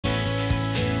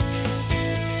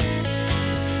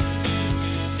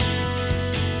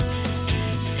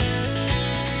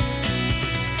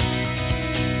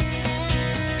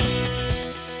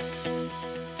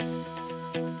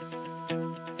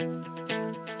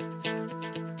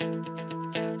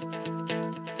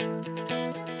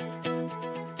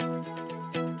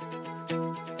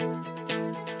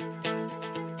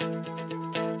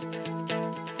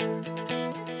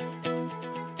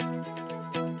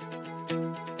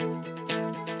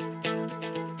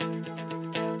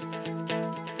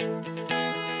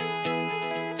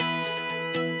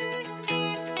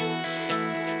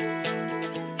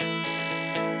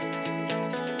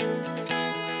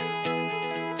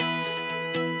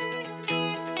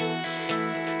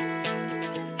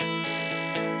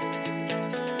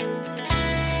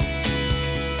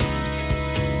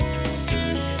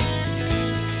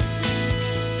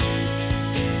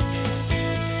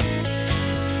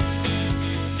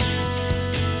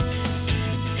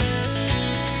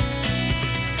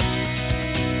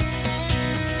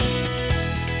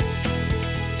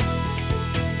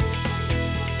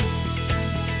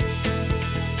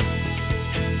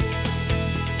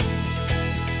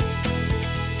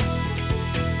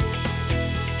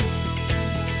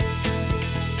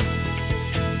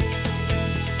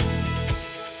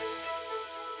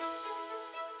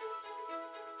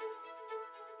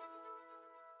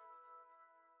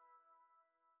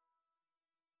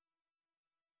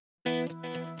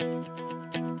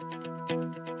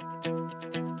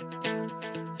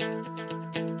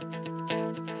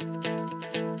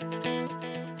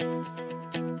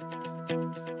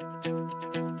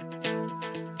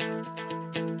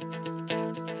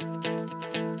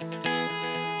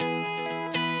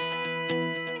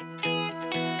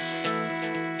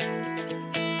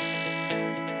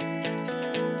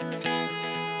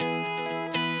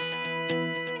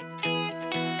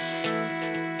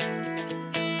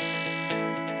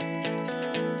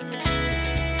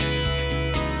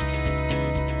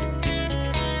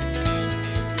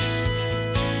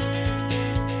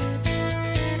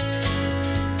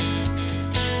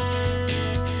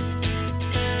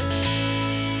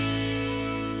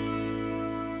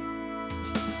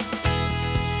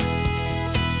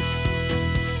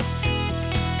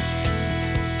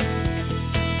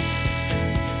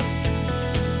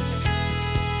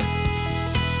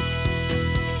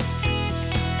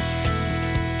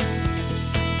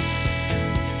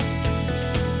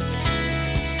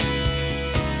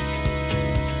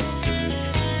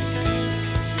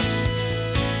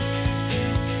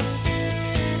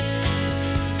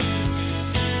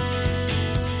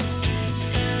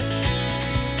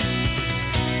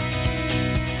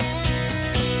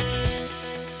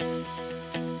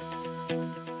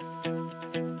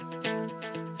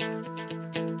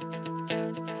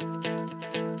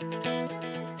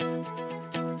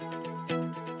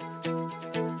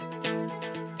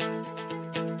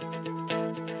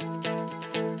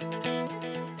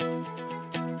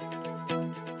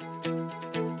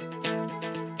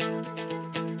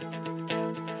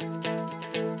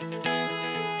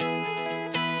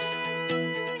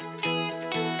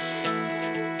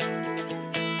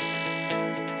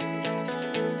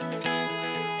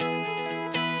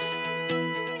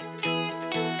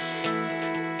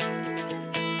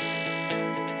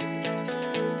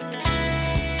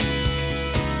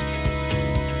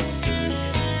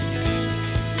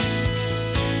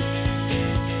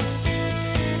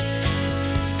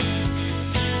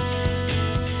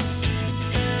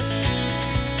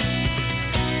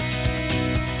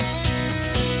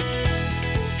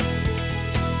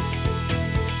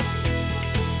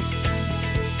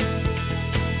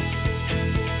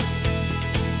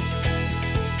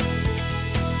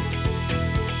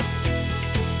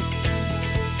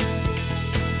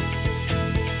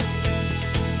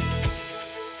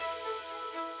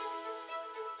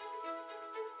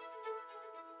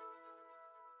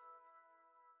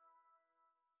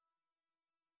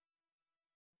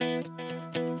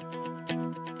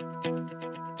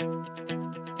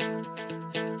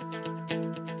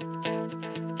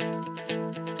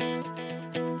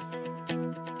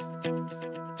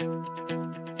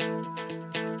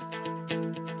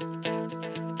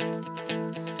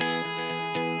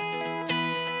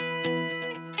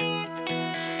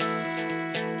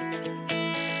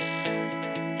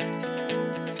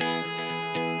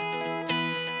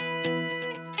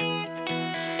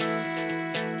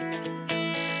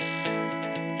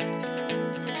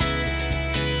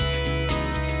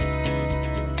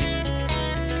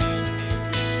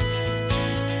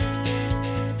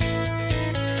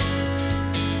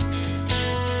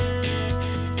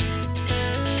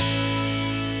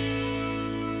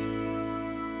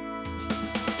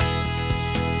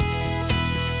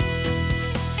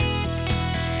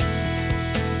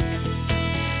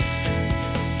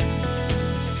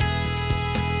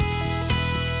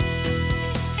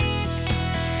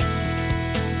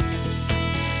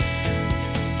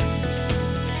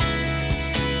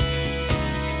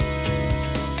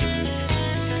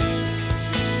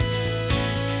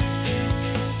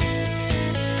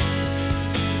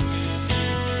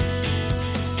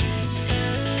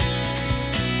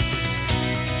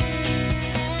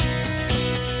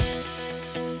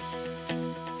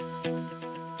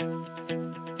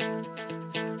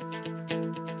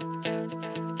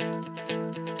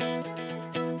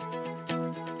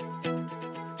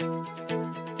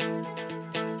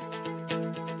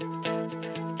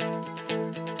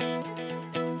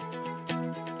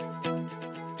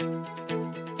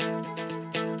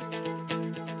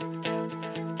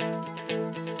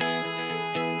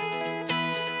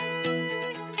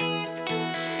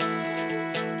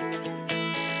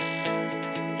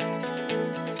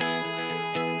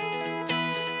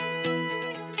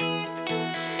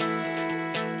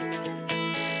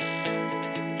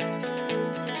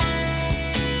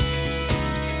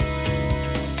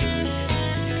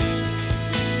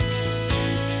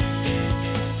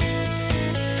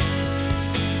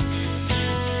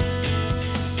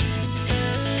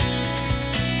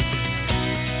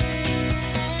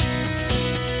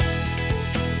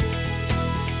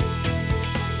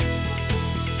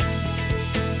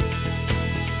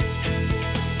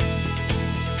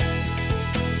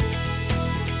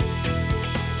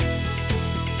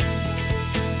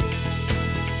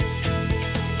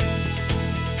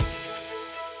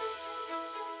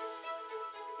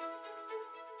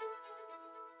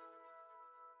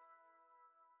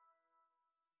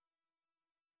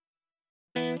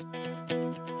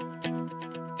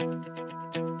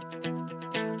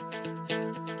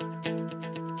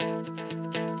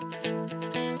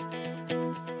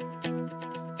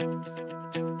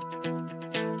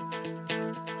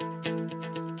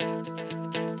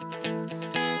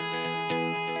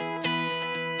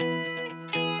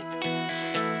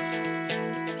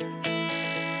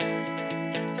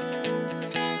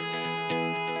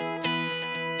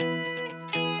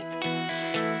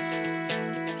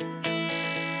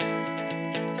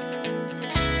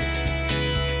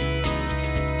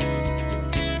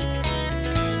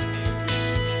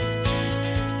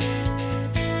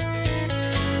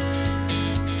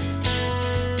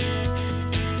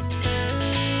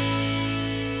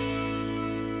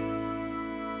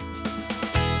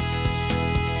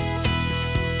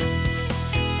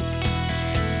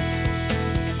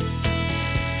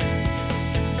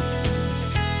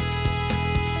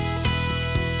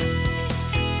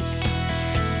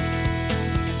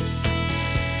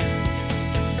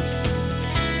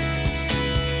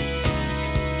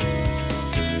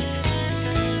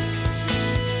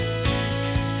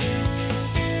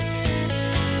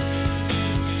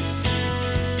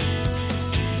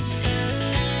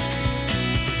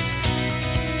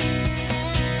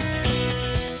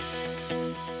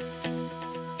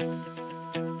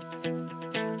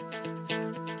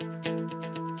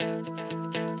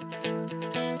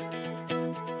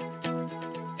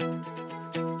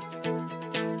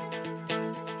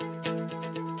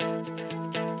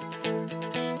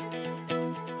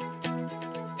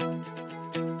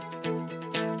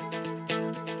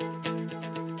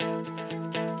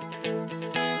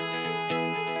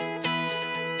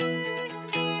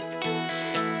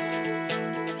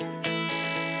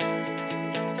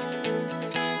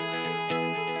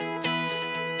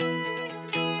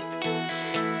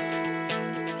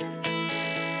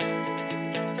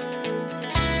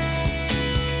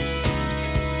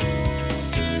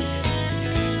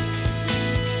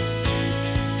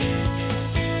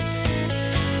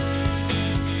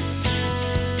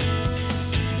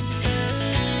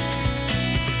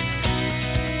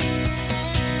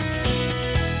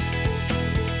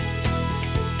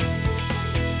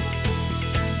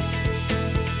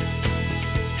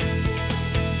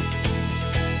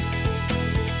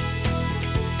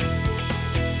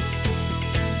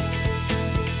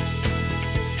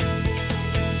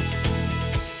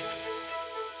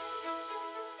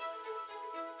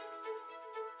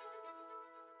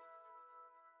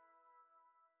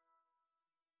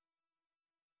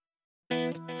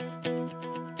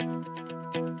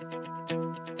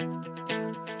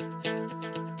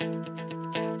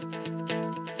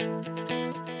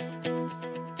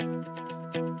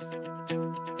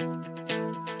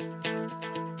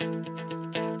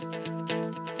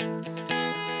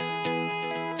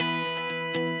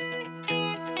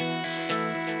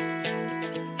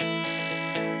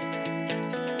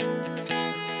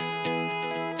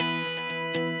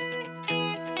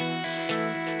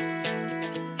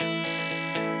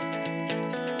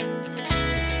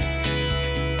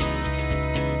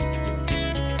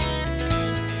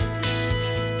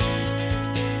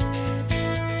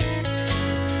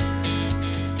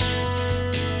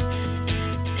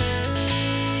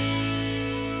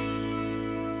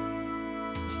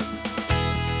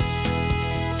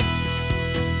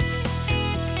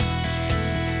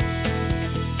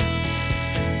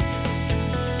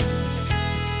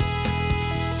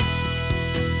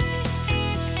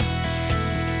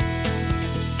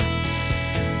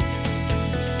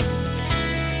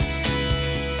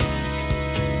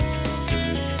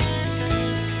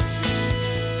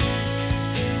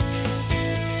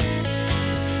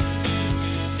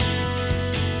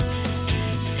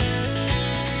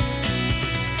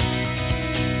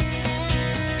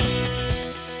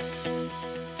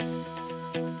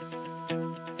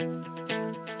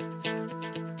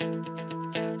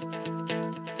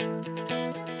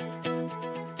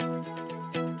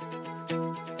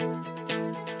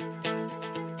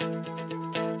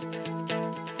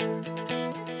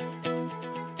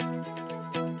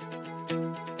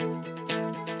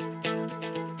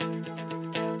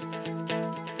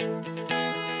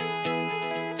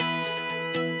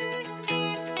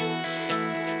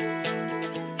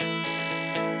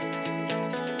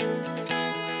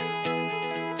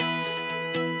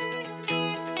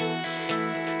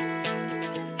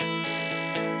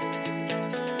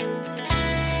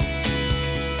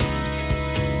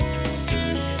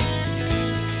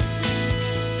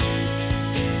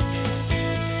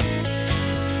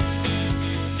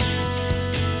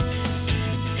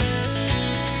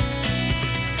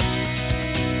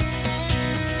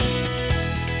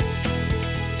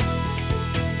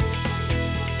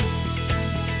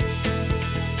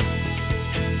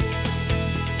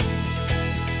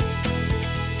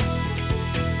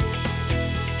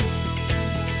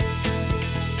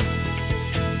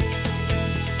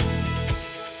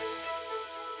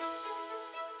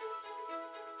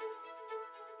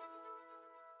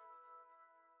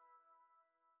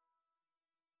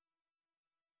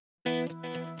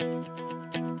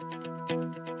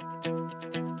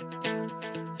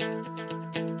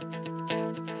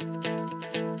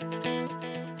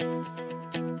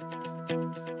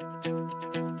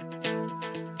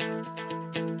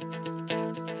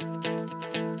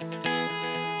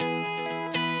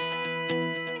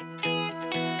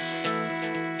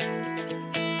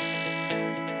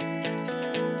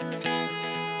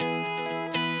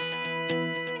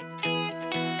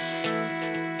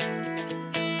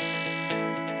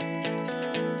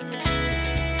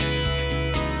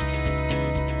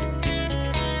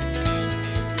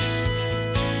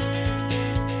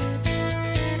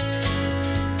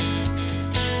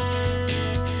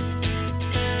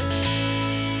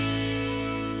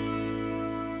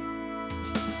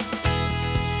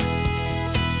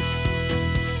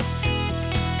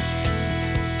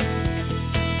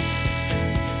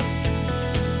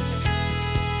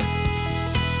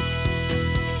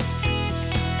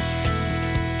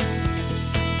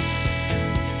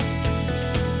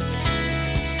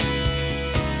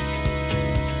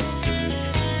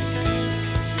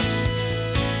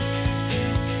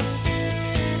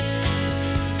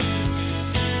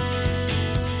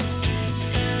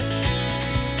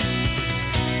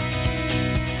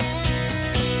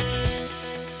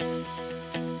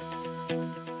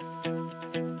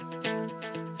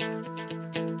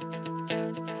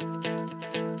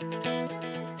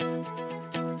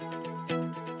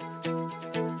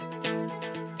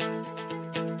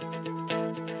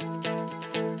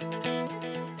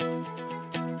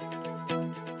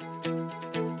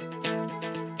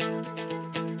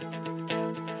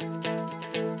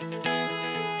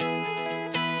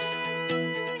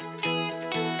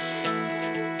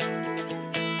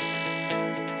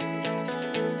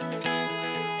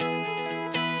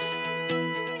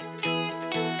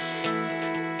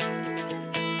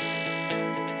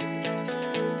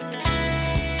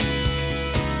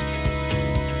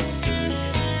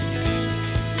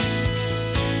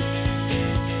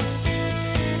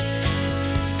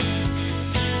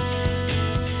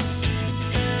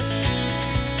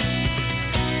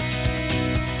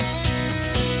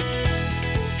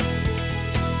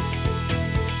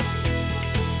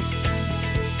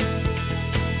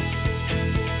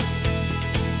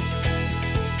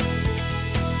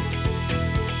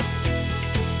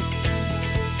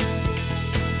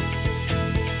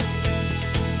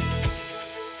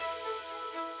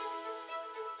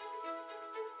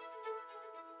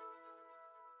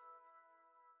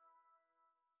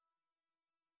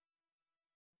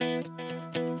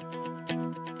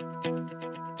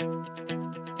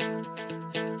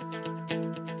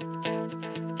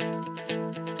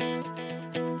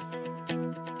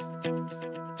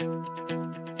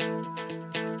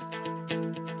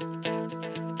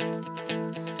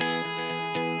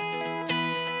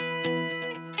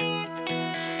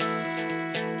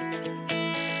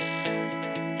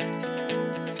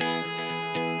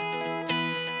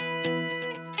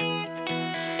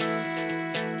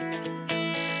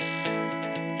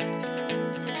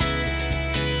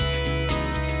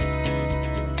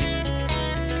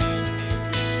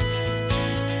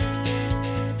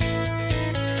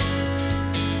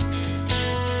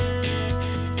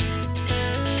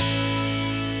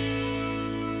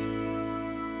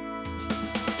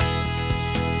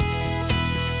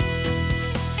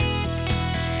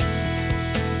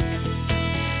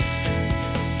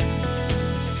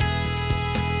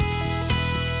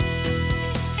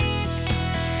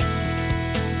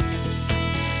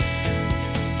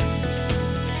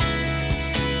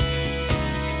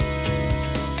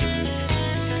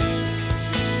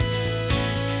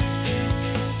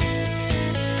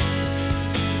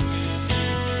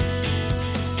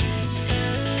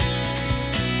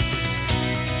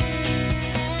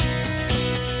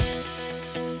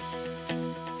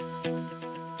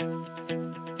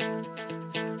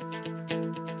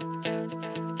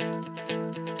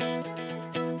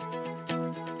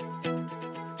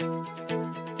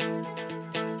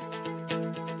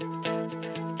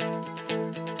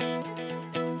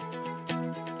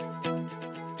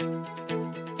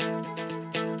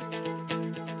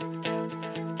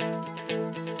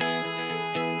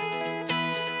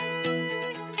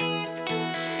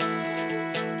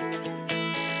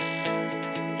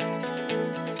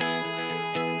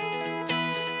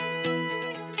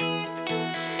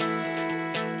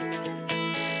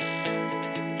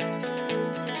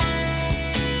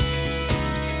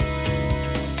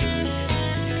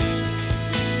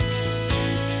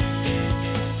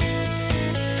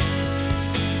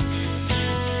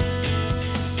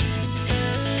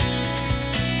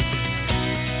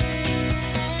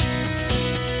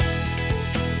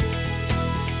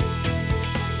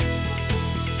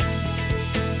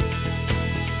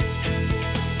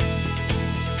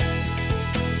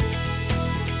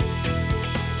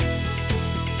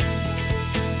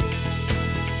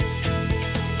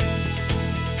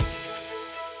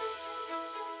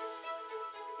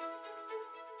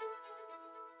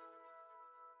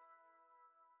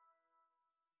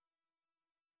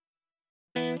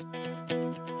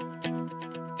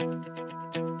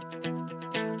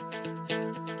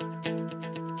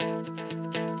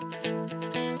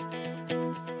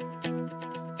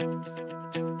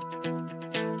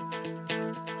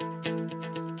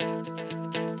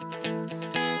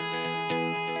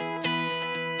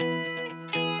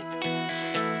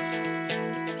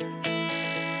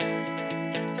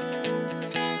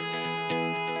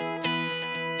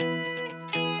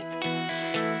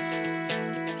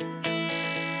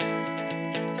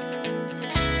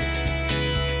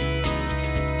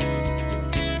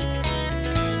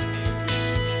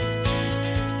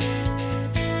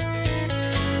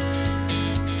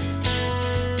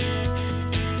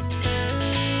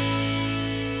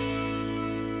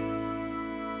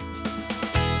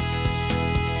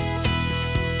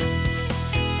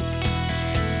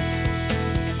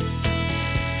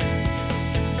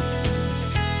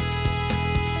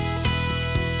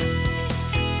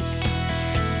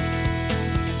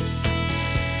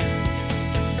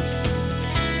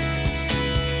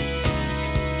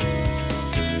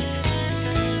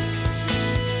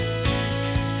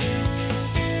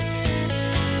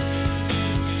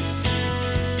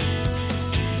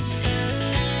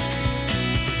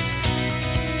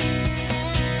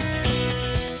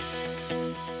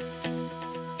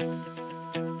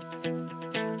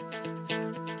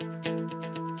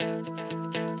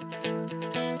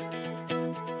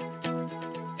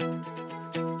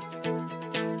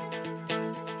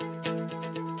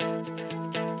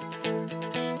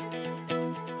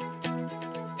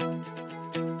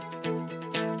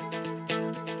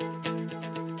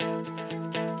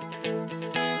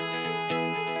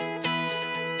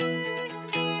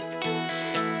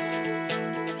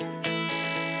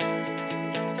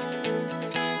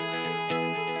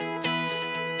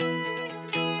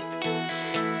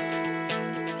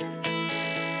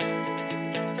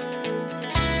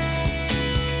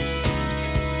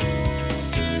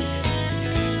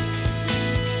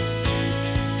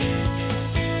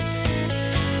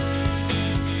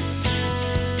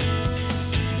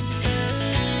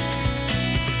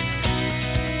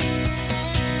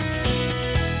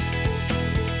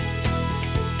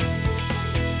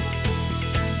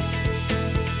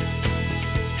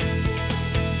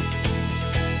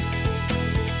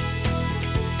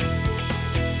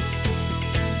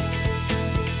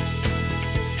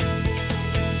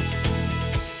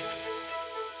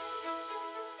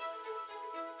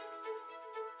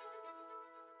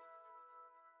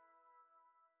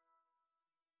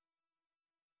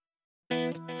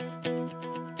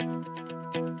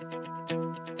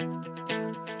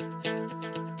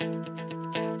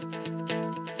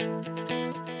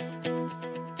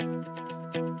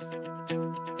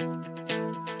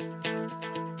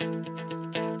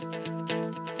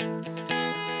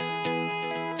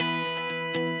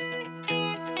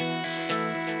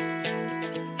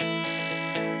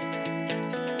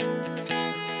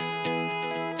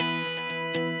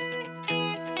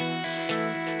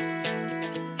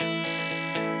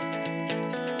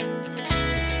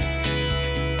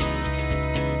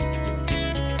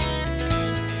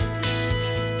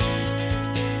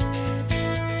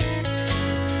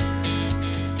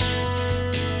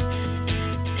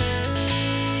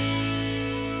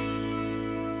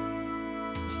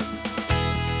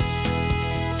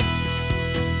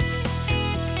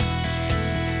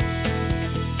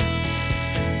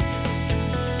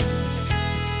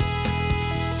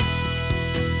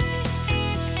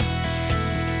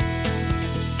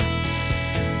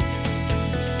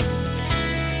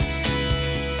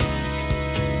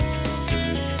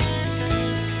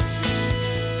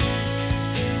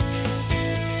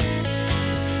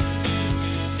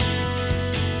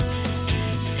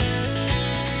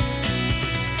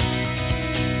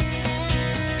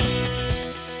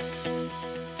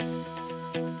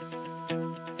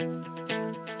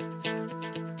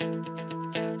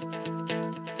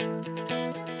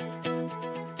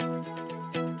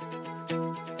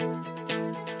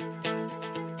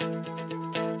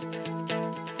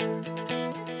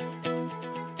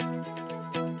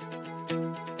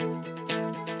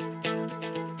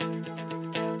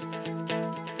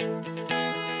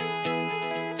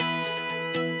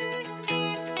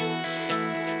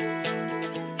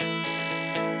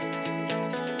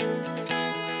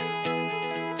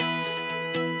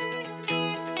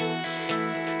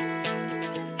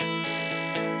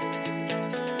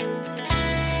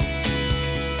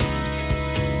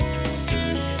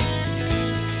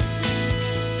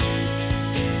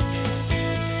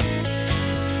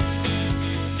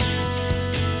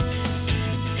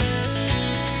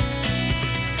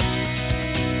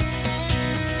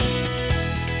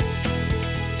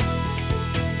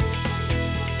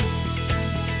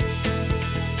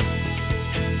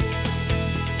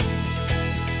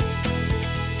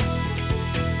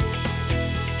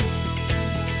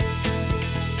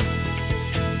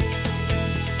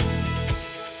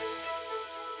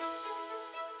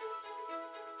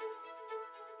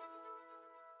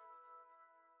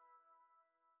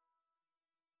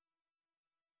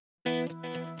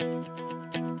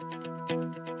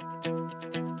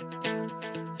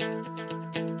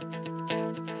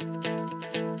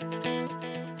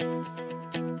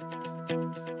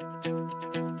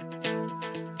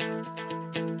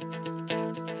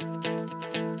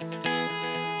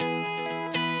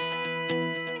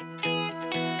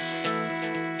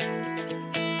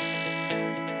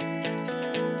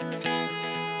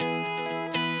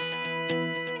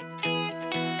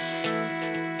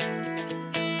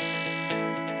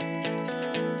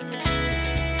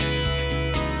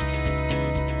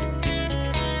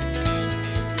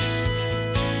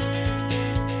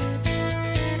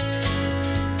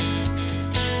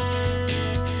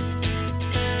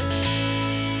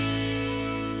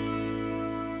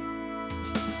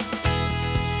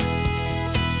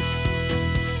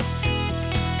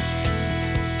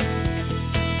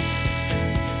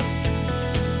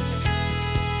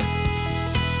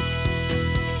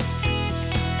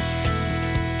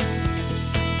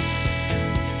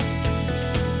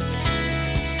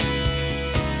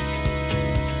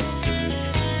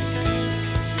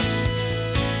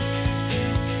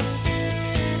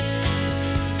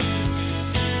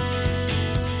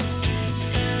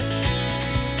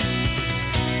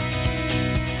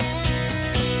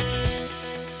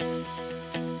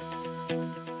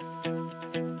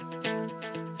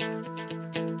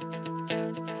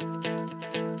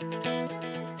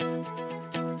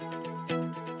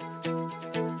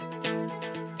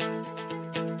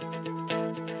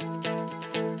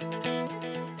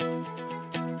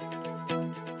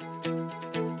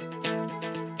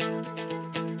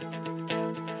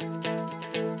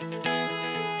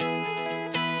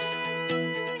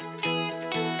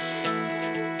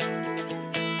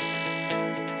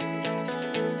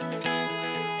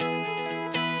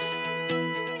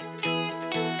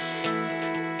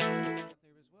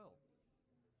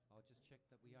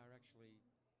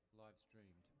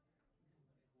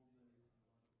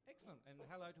Excellent. And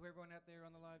hello to everyone out there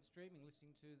on the live streaming,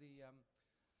 listening to the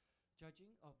judging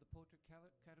of the portrait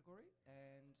category.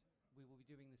 And we will be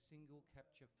doing the single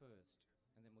capture first,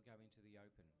 and then we'll go into the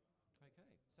open.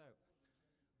 Okay, so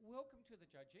welcome to the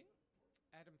judging.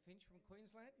 Adam Finch from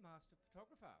Queensland, Master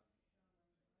Photographer.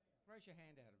 Raise your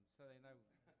hand, Adam, so they know.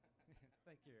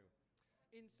 Thank you.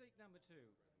 In seat number 2,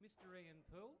 Mr. Ian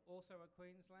Poole, also a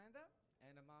Queenslander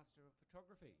and a Master of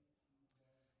Photography.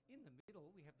 In the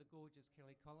middle, we have the gorgeous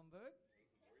Kelly Collenberg.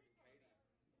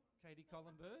 Katie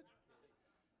Collenberg.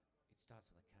 It starts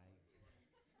with a K.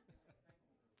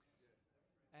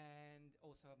 And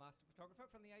also a Master Photographer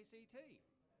from the ACT.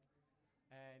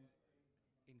 And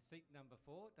in seat number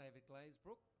 4, David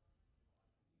Glazebrook.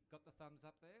 Got the thumbs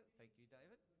up there. Thank you,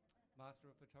 David. Master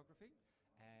of Photography.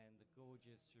 And the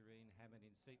gorgeous Shireen Hammond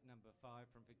in seat number 5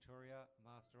 from Victoria,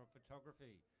 Master of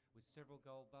Photography, with several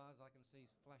gold bars I can see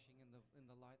flashing in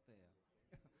the light there.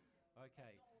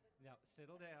 Okay, now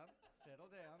settle down, settle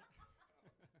down.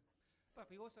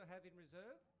 But we also have in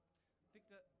reserve Vic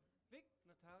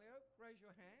Natalio, raise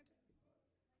your hand.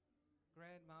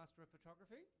 Grand Master of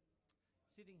Photography.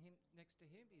 Sitting next to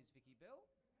him is Vicky Bell,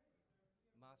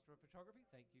 Master of Photography.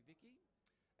 Thank you, Vicky.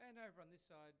 And over on this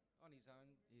side, on his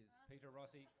own, is Peter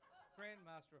Rossi, Grand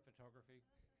Master of Photography,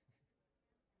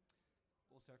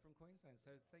 also from Queensland.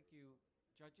 So thank you,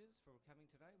 judges, for coming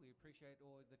today. We appreciate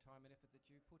all the time and effort that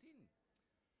you put in.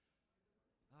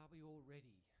 Are we all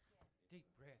ready? Yeah. Deep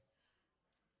breath.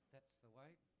 That's the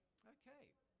way.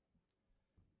 Okay.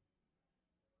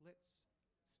 Let's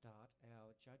start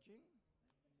our judging.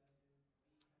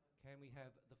 Can we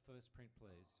have the first print,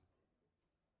 please?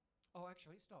 Oh,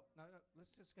 actually, stop. No,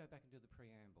 let's just go back and do the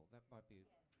preamble. That might be...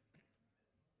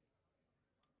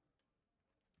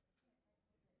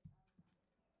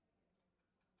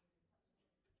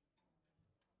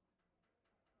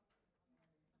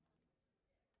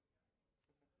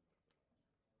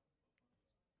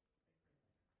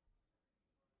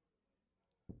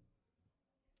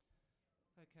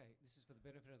 Okay, this is for the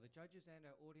benefit of the judges and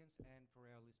our audience and for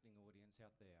our listening audience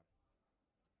out there.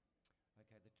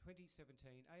 Okay, the 2017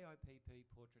 AIPP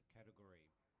portrait category.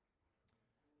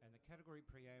 And the category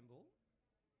preamble: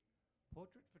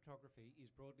 portrait photography is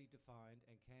broadly defined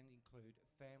and can include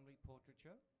family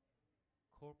portraiture,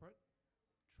 corporate,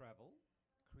 travel,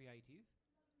 creative,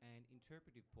 and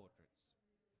interpretive portraits.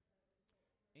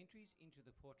 Entries into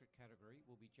the portrait category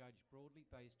will be judged broadly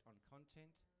based on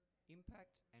content,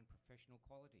 impact, and professional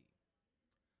quality.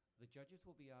 The judges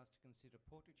will be asked to consider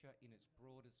portraiture in its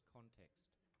broadest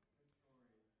context.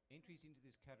 Entries into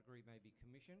this category may be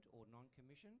commissioned or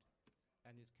non-commissioned,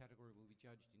 and this category will be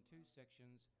judged in 2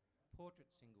 sections: portrait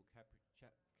single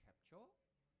capture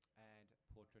and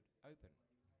portrait open.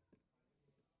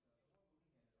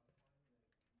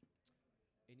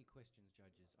 Any questions,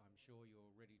 judges? I'm sure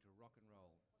you're ready to rock and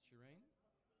roll. Shireen?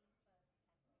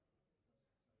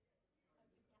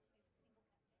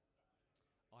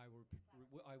 I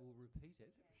will repeat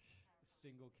it.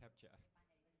 Single capture.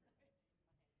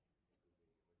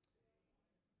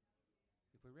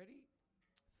 If we're ready,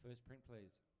 first print,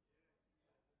 please.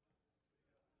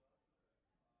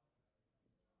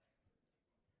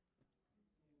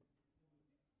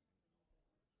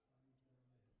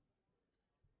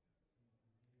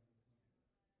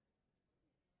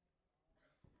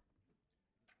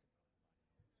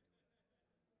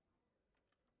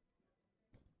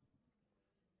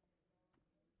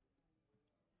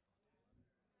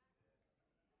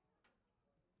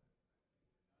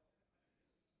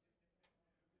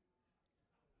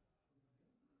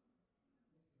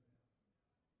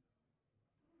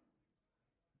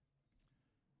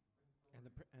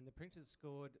 And the printers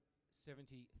scored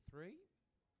 73.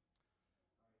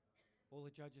 All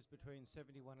the judges between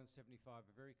 71 and 75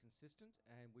 are very consistent,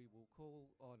 and we will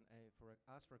call on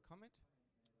ask for a comment,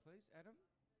 please, Adam.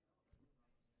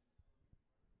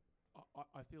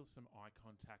 I feel some eye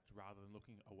contact rather than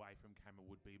looking away from camera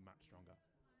would be much stronger.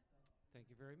 Thank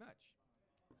you very much.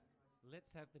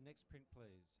 Let's have the next print,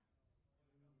 please.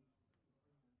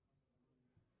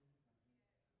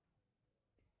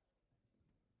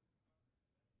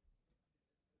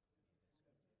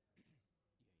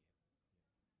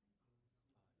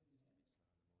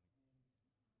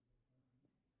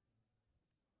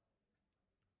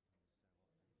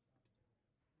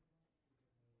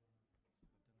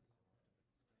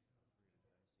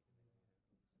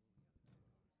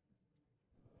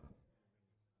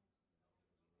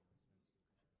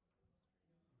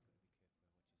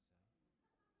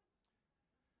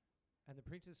 And the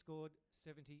printer scored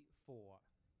 74.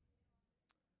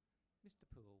 Mr.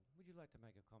 Poole, would you like to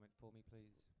make a comment for me,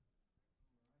 please?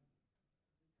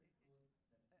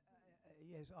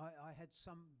 Yes, I had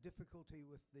some difficulty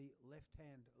with the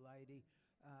left-hand lady.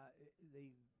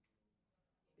 The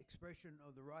expression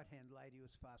of the right-hand lady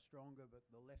was far stronger, but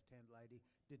the left-hand lady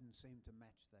didn't seem to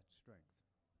match that strength.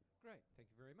 Great, thank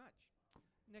you very much.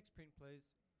 Next print, please.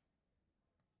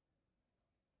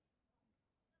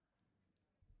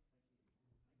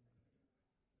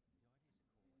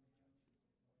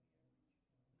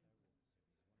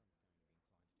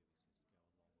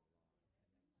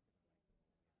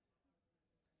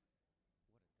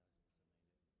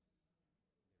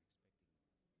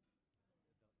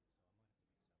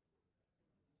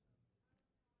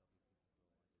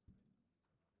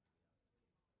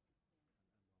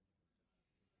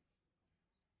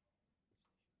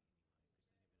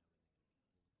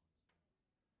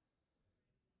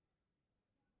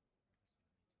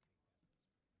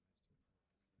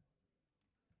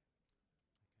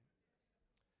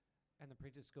 And the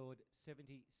printer scored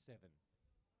 77.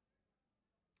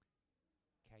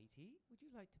 Katie, would you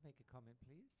like to make a comment,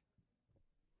 please?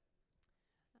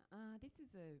 This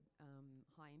is a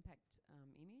high impact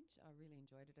image. I really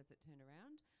enjoyed it as it turned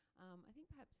around. I think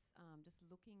perhaps just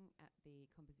looking at the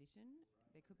composition,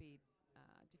 there could be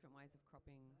different ways of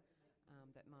cropping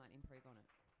that might improve on it.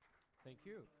 Thank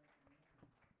you.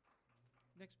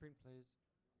 Next print, please.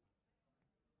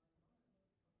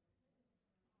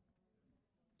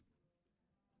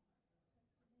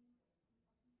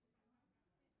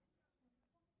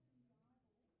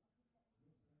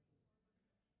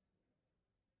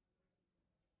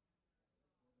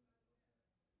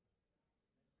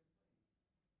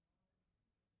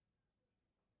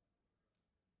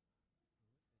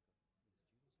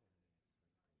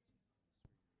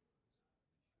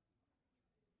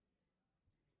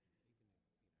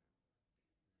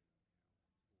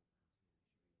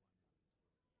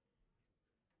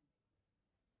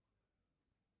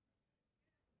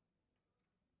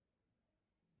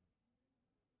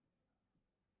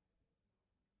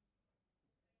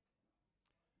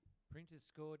 Printers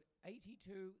scored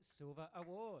 82 silver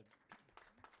award.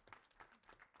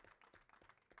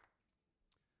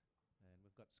 And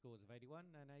we've got scores of 81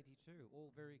 and 82,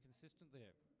 all very consistent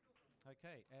there.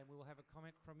 Okay, and we will have a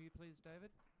comment from you, please,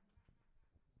 David.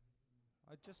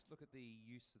 I just look at the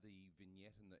use of the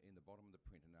vignette in the bottom of the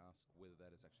print and ask whether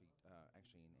that is actually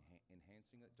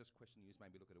enhancing it. Just question use,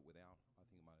 maybe look at it without. I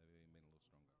think it might have been a little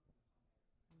stronger.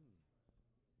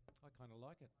 I kind of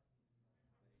like it.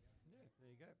 Yeah,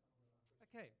 there you go.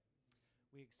 Okay,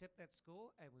 we accept that score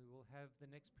and we will have the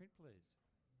next print, please.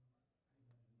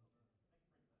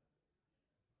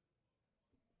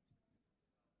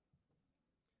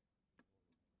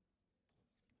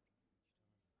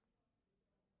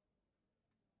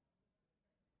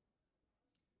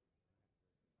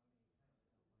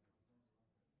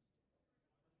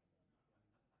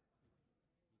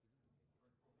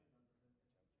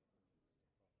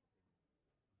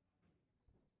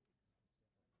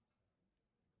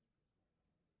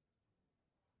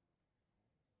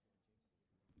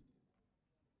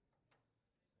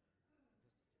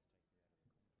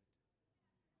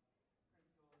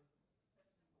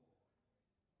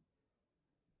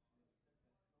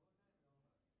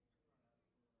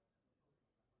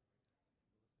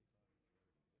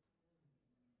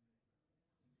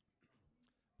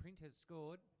 Print has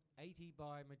scored 80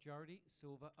 by majority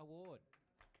silver award.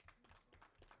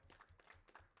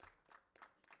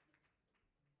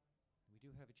 We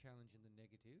do have a challenge in the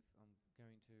negative. I'm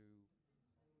going to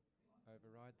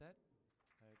override that.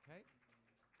 Okay.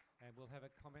 And we'll have a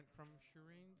comment from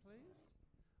Shireen, please.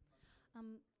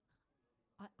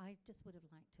 I just would have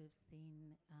liked to have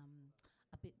seen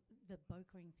a bit. The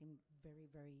bokering seemed very,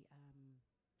 very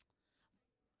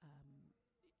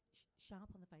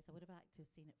sharp on the face. I would have liked to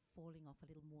have seen it falling off a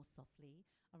little more softly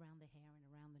around the hair and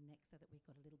around the neck, so that we've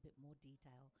got a little bit more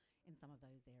detail in some of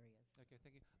those areas. Okay,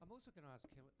 thank you. I'm also going to ask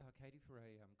Katie for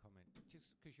a comment,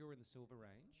 just because you're in the silver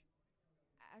range.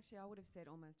 Actually, I would have said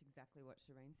almost exactly what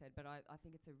Shireen said, but I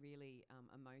think it's a really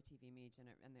emotive image,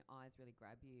 and the eyes really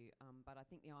grab you. But I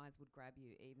think the eyes would grab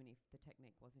you even if the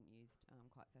technique wasn't used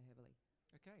quite so heavily.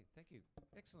 Okay, thank you.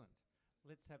 Excellent.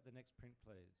 Let's have the next print,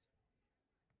 please.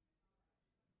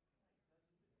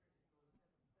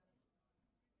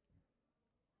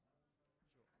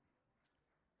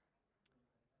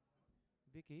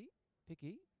 Vicky.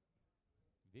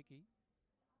 That's right.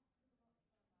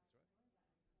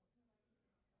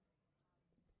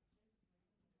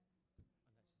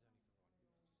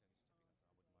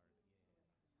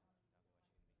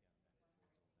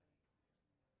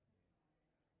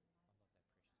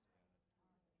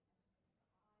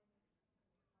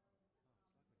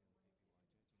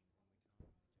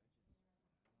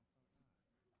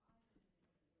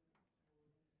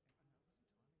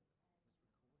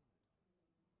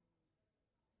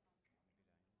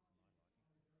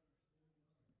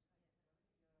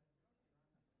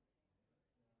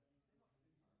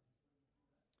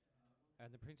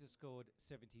 And the printer scored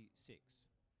 76.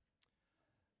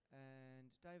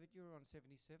 And David, you're on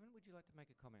 77. Would you like to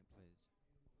make a comment, please?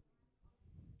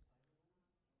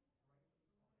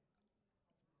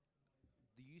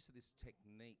 The use of this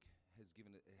technique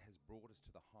has brought us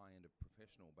to the high end of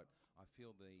professional, but I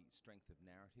feel the strength of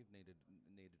narrative needed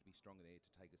to be stronger there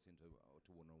to take us into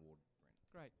toward an award,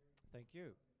 Brent. Great. Thank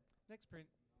you. Next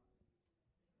print.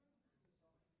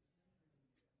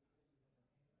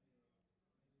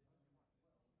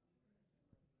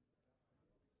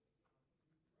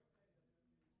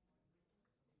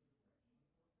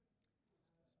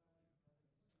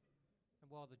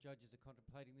 While the judges are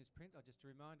contemplating this print, just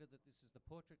a reminder that this is the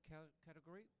portrait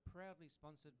category, proudly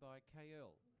sponsored by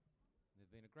KL. They've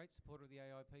been a great supporter of the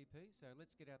AIPP, so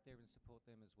let's get out there and support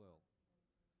them as well.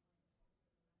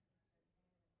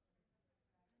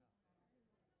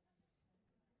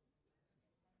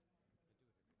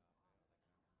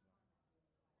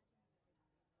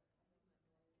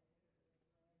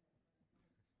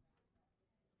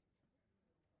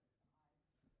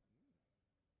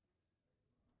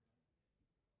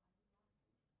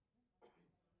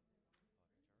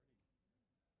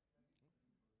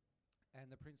 And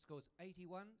the print scores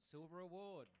 81, Silver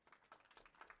Award.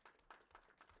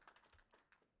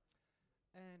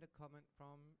 And a comment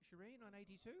from Shireen on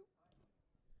 82.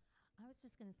 I was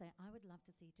just going to say, I would love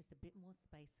to see just a bit more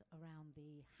space around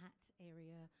the hat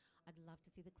area. I'd love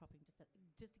to see the cropping,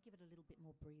 just to give it a little bit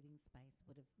more breathing space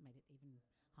would have made it even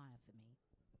higher for me.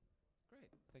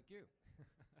 Great, thank you.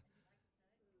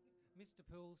 Mr.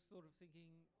 Poole's sort of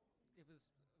thinking it was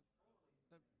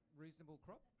a reasonable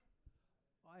crop?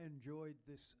 I enjoyed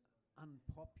this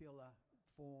unpopular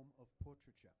form of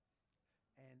portraiture,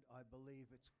 and I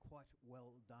believe it's quite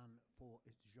well done for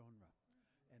its genre.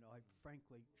 And I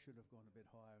frankly should have gone a bit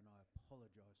higher, and I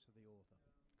apologise to the author.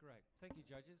 Great. Thank you,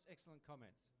 judges. Excellent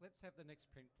comments. Let's have the next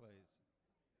print, please.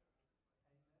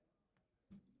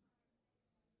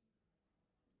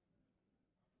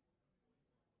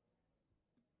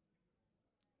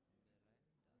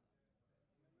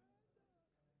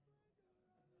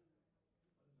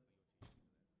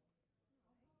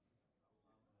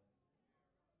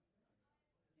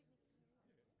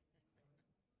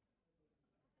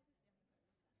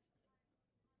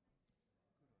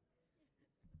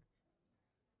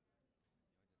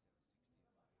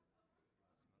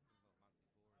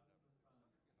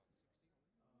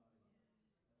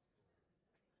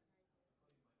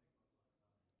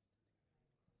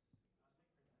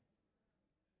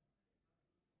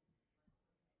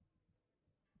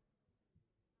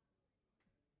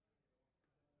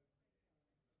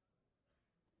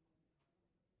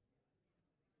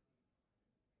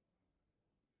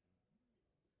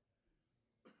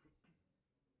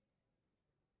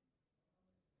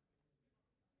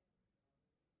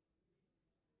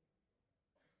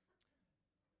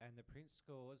 And the print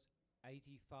scores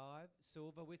 85,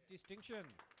 silver with distinction.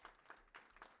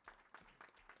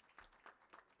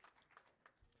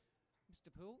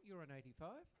 Mr. Poole, you're on 85.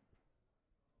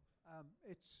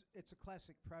 It's a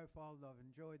classic profile, and I've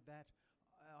enjoyed that.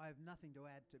 I have nothing to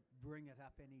add to bring it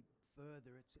up any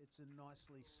further. It's a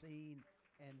nicely seen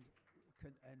and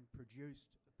produced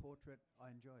portrait.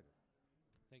 I enjoyed it.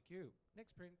 Thank you.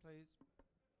 Next print, please.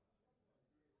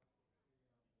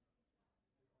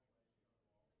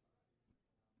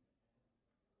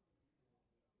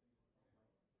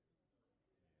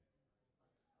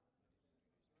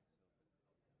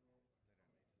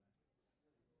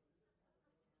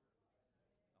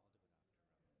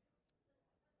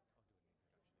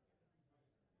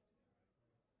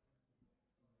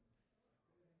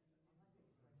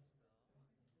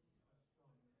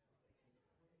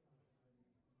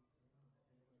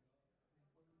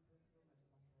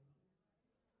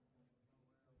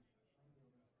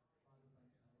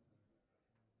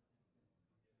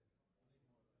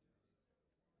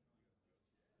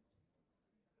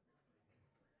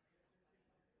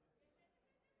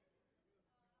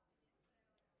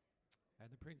 And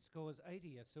the print scores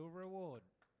 80, a silver award.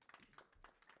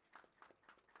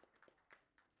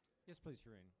 Yes, please,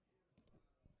 Shireen.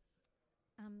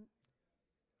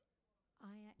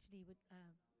 I actually would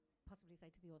possibly say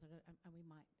to the author, and we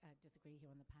might disagree here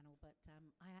on the panel, but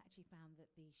I actually found that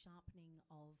the sharpening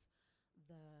of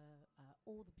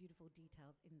all the beautiful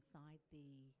details inside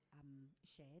the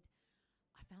shed,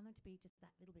 I found them to be just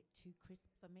that little bit too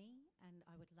crisp for me, and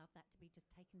I would love that to be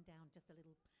just taken down just a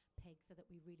little peg so that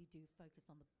we really do focus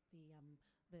on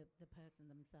the person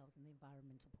themselves and the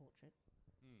environmental portrait.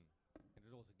 And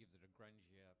it also gives it a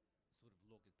grungier sort of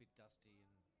look. It's a bit dusty and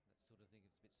that sort of thing.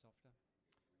 It's a bit softer.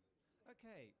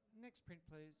 Okay, next print,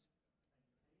 please.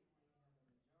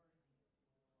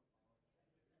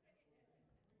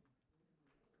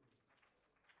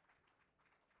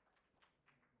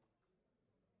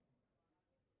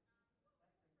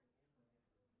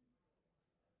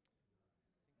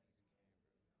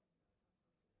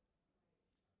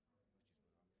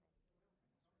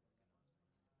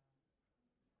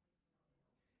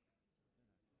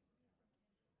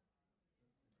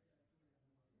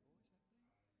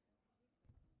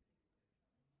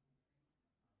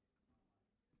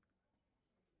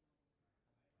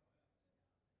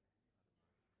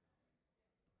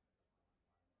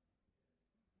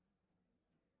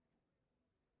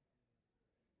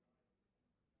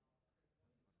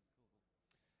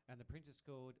 And the printer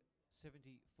scored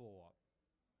 74.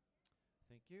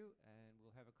 Thank you. And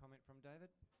we'll have a comment from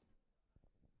David.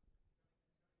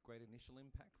 Great initial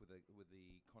impact with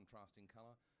the contrasting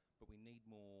colour, but we need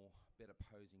more, better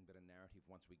posing, better narrative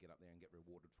once we get up there and get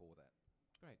rewarded for that.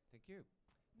 Great, thank you.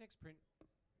 Next print.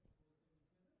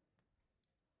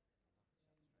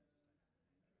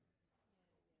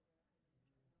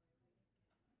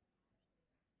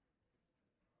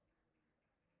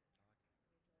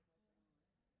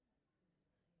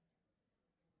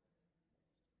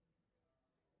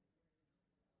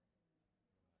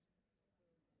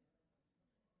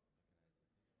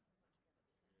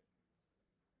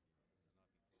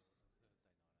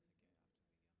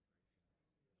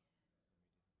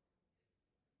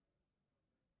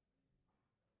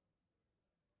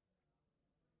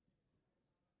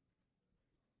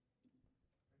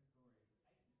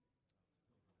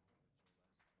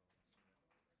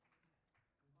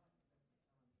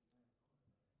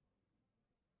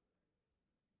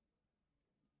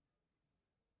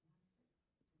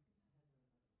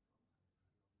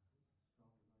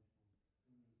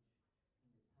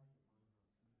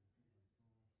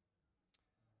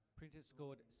 Printer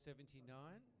scored 79.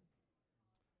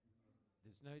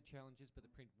 There's no challenges, but the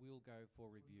print will go for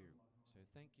review. So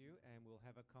thank you, and we'll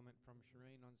have a comment from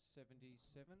Shireen on 77.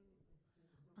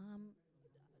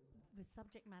 The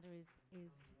subject matter is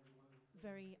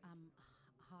very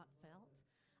heartfelt.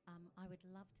 I would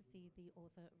love to see the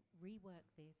author rework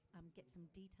this, get some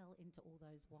detail into all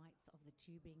those whites of the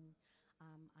tubing.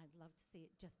 I'd love to see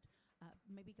it just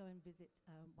maybe go and visit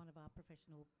one of our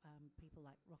professional people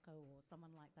like Rocco or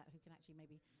someone like that who can actually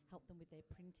maybe help them with their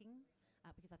printing,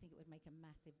 because I think it would make a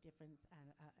massive difference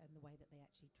in the way that they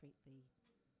actually treat this.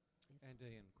 And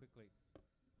Ian, quickly.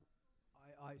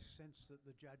 I sense that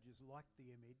the judges liked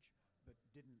the image but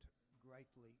didn't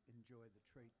greatly enjoy the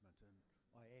treatment, and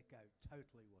I echo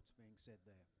totally what's being said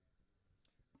there.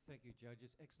 Thank you,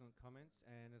 judges. Excellent comments.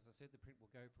 And as I said, the print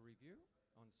will go for review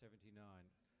on 79.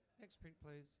 Next print,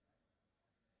 please.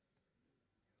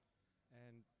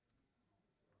 And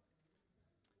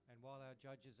while our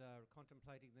judges are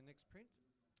contemplating the next print,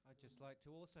 I'd just like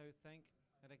to also thank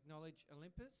and acknowledge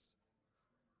Olympus,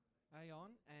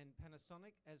 Aon and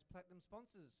Panasonic as platinum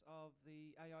sponsors of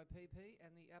the AIPP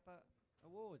and the APPA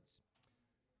Awards.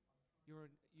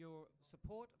 Your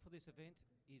support for this event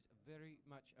is very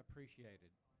much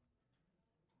appreciated.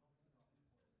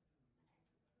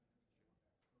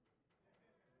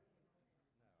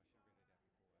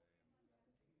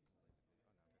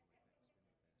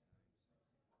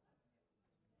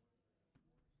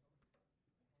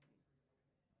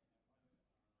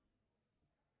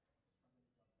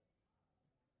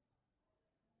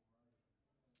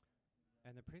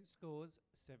 And the print scores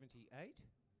 78.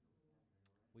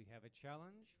 We have a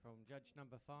challenge from judge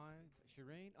number 5,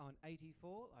 Shireen, on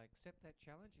 84. I accept that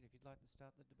challenge, and if you'd like to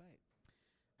start the debate.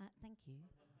 Thank you.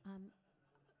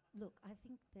 Look, I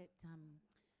think that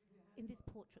in this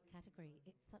portrait category,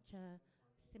 it's such a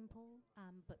simple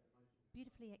but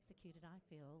beautifully executed, I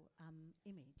feel,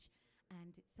 image,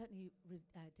 and it certainly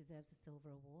deserves a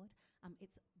silver award.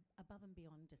 It's above and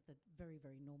beyond just the very,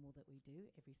 very normal that we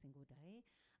do every single day.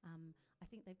 I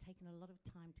think they've taken a lot of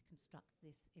time to construct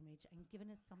this image and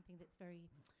given us something that's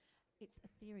it's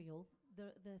ethereal.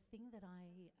 The thing that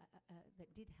that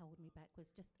did hold me back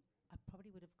was just, I probably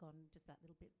would have gone just that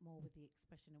little bit more with the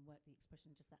expression and worked the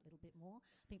expression just that little bit more.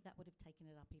 I think that would have taken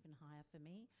it up even higher for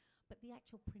me. But the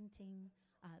actual printing,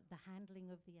 the handling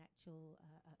of the actual,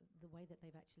 the way that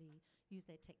they've actually used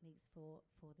their techniques for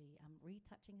the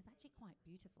retouching is actually quite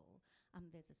beautiful.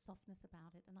 There's a softness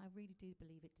about it, and I really do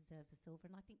believe it deserves a silver,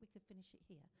 and I think we could finish it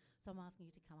here. So I'm asking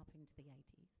you to come up into the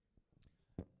 80s.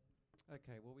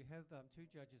 Okay, well, we have two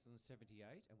judges on 78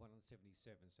 and one on 77,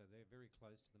 so they're very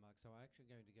close to the mark. So I'm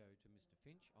actually going to go to Mr.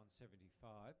 Finch on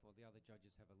 75, while the other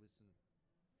judges have a listen.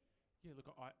 Yeah, look,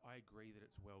 I agree that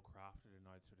it's well crafted, and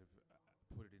I'd sort of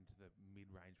put it into the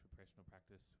mid-range professional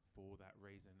practice for that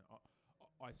reason.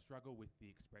 I struggle with the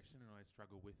expression, and I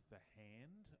struggle with the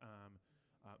hand.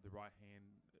 The right hand,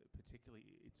 particularly,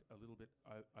 it's a little bit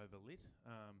overlit,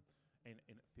 and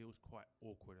it feels quite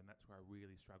awkward, and that's where I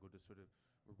really struggle to sort of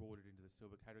reward it into the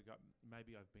silver category.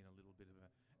 Maybe I've been a little bit of an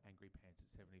angry pants at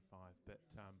 75, but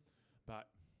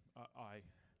I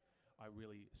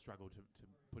really struggle to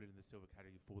put it in the silver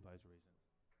category for those reasons.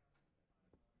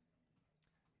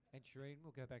 And Shireen,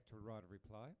 we'll go back to a right of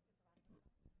reply.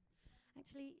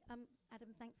 Actually,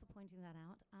 Adam, thanks for pointing that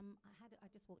out. I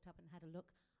just walked up and had a look.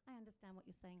 I understand what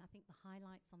you're saying. I think the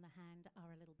highlights on the hand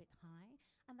are a little bit high,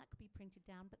 and that could be printed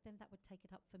down, but then that would take it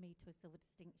up for me to a silver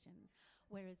distinction.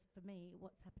 Whereas for me,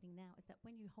 what's happening now is that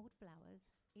when you hold flowers,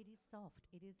 it is soft.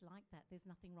 It is like that. There's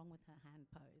nothing wrong with her hand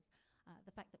pose.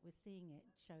 The fact that we're seeing it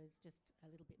shows just a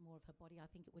little bit more of her body. I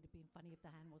think it would have been funny if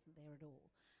the hand wasn't there at all.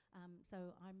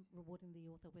 So I'm rewarding the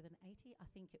author with an 80. I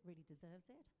think it really deserves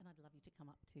it, and I'd love you to come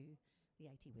up to the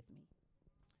 80 with me.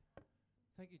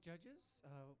 Thank you, judges.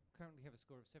 Currently have a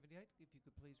score of 78. If you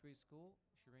could please rescore.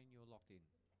 Shireen, you're locked in.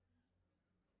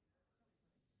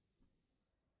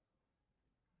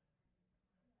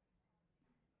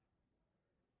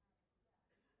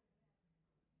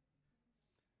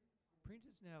 Print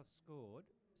has now scored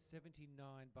 79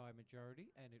 by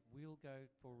majority, and it will go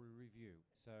for a review.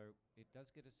 So it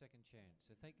does get a second chance.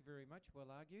 So thank you very much. Well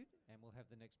argued. And we'll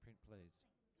have the next print, please.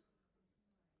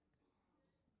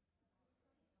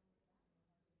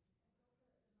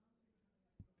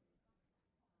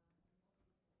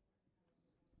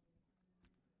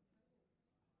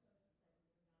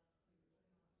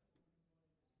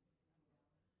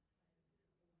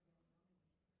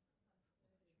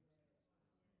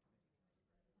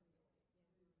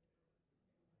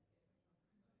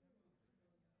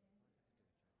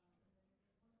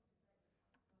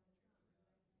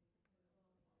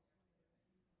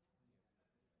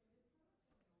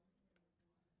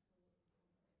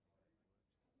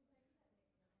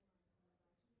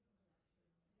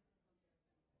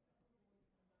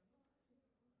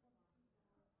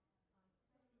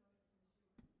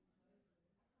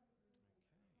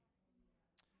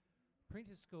 Print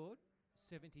has scored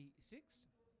 76,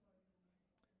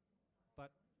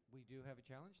 but we do have a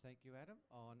challenge. Thank you, Adam,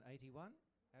 on 81.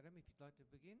 Adam, if you'd like to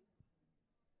begin.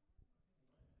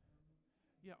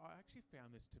 Yeah, I actually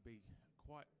found this to be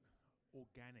quite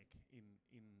organic in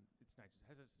its nature. It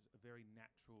has a very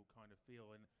natural kind of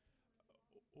feel, and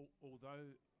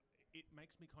although it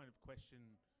makes me kind of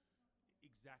question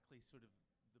exactly sort of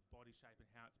the body shape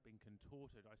and how it's been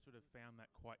contorted, I sort of found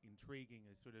that quite intriguing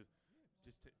as sort of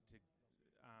just to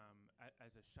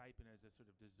as a shape and as a sort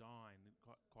of design,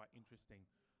 quite interesting.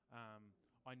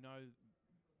 I know,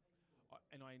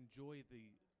 and I enjoy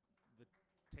the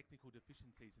technical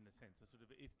deficiencies in a sense. So sort of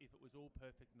if it was all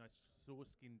perfect and I saw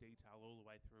skin detail all the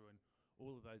way through and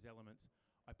all of those elements,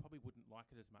 I probably wouldn't like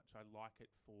it as much. I like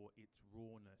it for its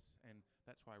rawness, and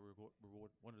that's why I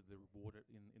wanted to reward it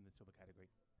in the silver category.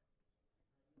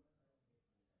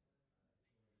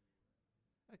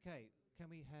 Okay,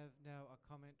 can we have now a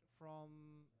comment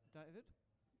from David?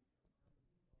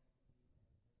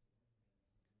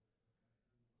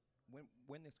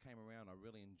 When this came around, I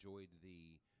really enjoyed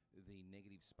the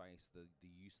negative space, the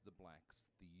use of the blacks,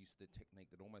 the use of the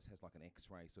technique that almost has like an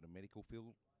X-ray sort of medical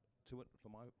feel to it for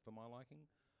my liking.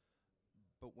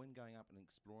 But when going up and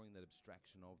exploring that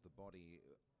abstraction of the body,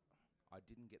 I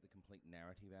didn't get the complete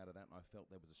narrative out of that, and I felt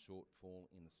there was a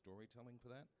shortfall in the storytelling for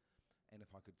that. And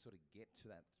if I could sort of get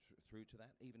to that through to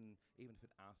that, even if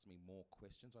it asks me more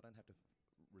questions, I don't have to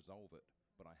resolve it,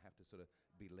 but I have to sort of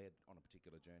be led on a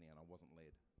particular journey, and I wasn't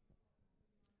led.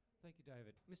 Thank you,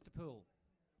 David. Mr. Poole.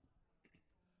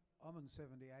 I'm on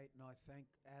 78, and I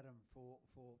thank Adam for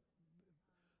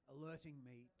alerting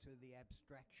me to the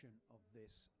abstraction of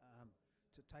this.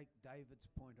 To take David's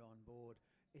point on board,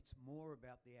 it's more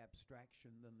about the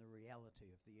abstraction than the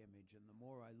reality of the image. And the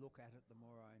more I look at it, the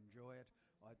more I enjoy it.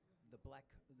 The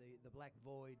black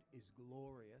void is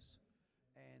glorious,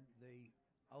 and the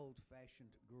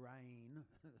old-fashioned grain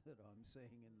that I'm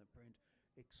seeing in the print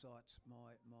excites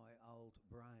my old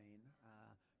brain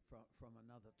from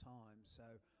another time. So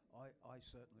I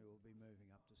certainly will be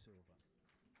moving up to silver.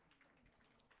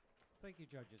 Thank you,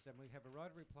 judges. And we have a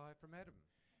right reply from Adam.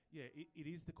 Yeah, it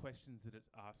is the questions that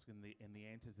it's asked and the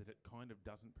answers that it kind of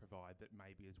doesn't provide that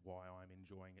maybe is why I'm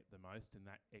enjoying it the most, and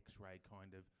that X-ray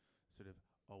kind of sort of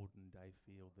olden day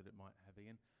feel that it might have,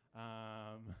 Ian.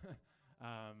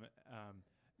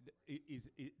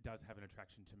 It does have an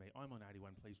attraction to me. I'm on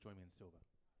 81. Please join me in silver.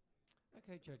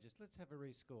 Okay, judges, let's have a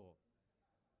rescore.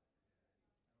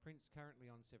 Print's currently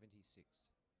on 76.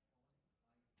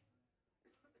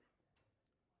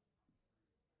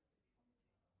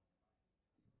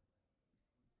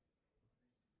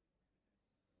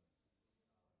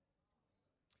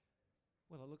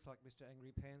 Well, it looks like Mr.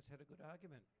 Angry Pants had a good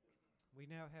argument. We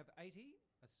now have 80,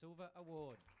 a silver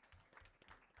award.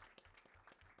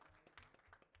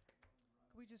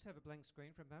 Can we just have a blank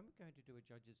screen for a moment? Going to do a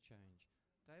judge's change.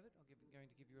 David, going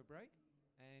to give you a break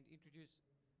and introduce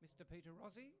Mr. Peter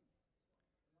Rossi,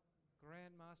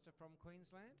 Grand Master from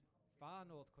Queensland, far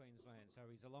north Queensland, so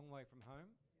he's a long way from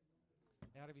home,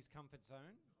 out of his comfort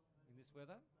zone in this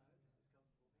weather.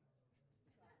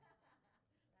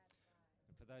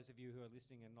 And for those of you who are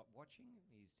listening and not watching,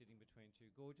 he's sitting between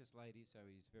two gorgeous ladies, so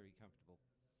he's very comfortable.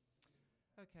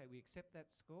 Okay, we accept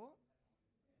that score.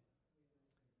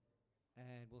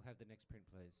 And we'll have the next print,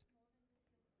 please.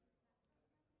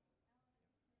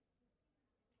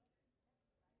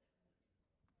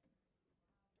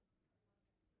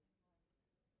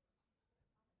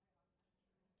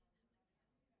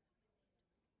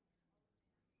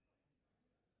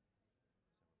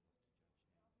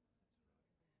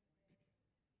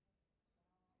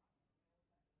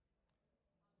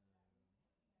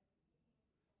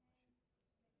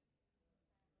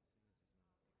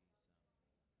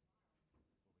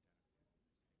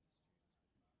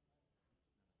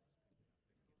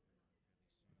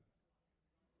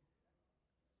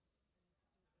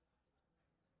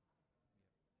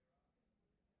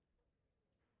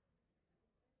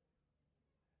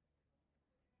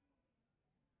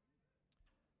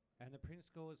 And the print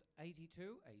scores 82,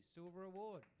 a silver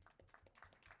award.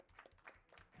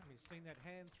 And we've seen that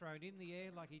hand thrown in the air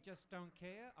like he just don't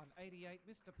care. On 88,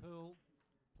 Mr. Poole,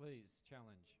 please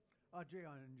challenge. Oh, gee,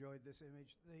 I enjoyed this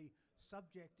image. The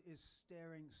subject is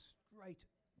staring straight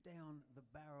down the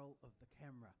barrel of the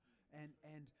camera. And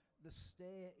the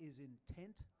stare is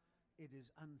intent, it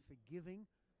is unforgiving,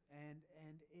 and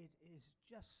it is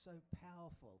just so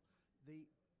powerful. The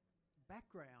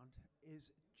background is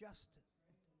just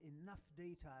enough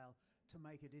detail to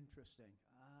make it interesting.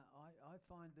 I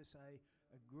find this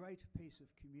a great piece of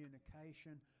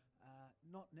communication,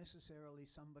 not necessarily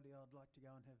somebody I'd like to go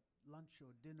and have lunch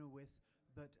or dinner with,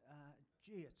 but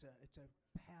gee, it's a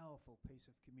powerful piece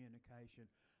of communication.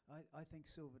 I think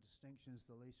silver distinction is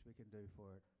the least we can do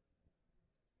for it.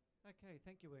 Okay,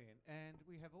 thank you, Ian. And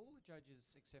we have all the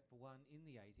judges except for one in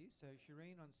the 80s. So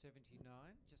Shireen on 79,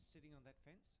 just sitting on that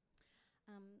fence.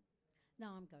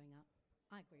 No, I'm going up.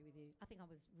 I agree with you. I think I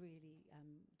was really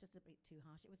just a bit too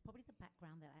harsh. It was probably the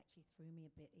background that actually threw me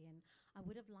a bit in. I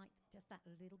would have liked just that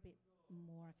little bit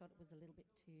more. I felt it was a little bit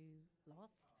too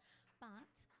lost. But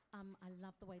I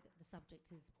love the way that the subject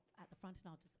is at the front,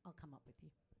 and I'll come up with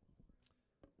you.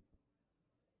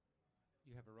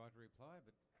 You have a right to reply,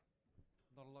 but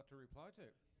not a lot to reply to.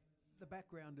 The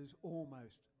background is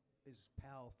almost as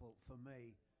powerful for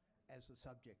me as the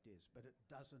subject is, but it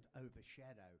doesn't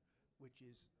overshadow, which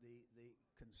is the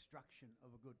construction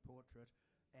of a good portrait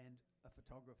and a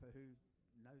photographer who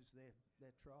knows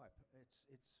their tribe.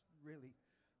 It's really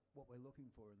what we're looking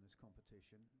for in this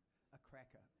competition, a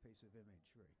cracker piece of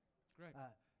imagery. Great.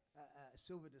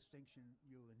 Silver distinction,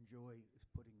 you'll enjoy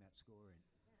putting that score in.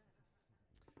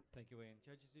 Thank you, Ian.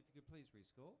 Judges, if you could please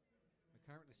rescore. We're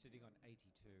currently sitting on 82.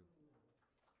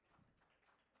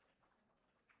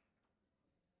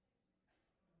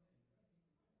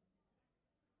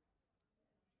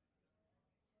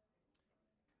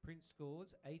 Print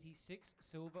scores 86,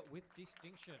 silver with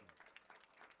distinction.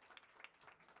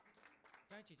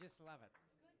 Don't you just love it?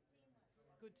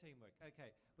 Good teamwork.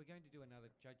 Okay, we're going to do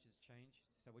another judges change,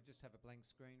 so we'll just have a blank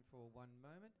screen for one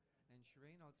moment. And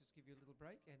Shireen, I'll just give you a little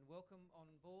break and welcome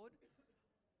on board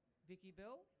Vicky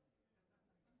Bell.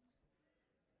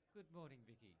 Good morning,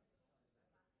 Vicky.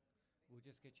 We'll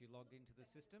just get you logged into the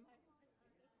system.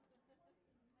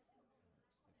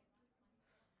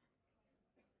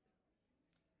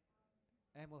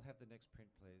 And we'll have the next print,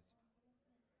 please.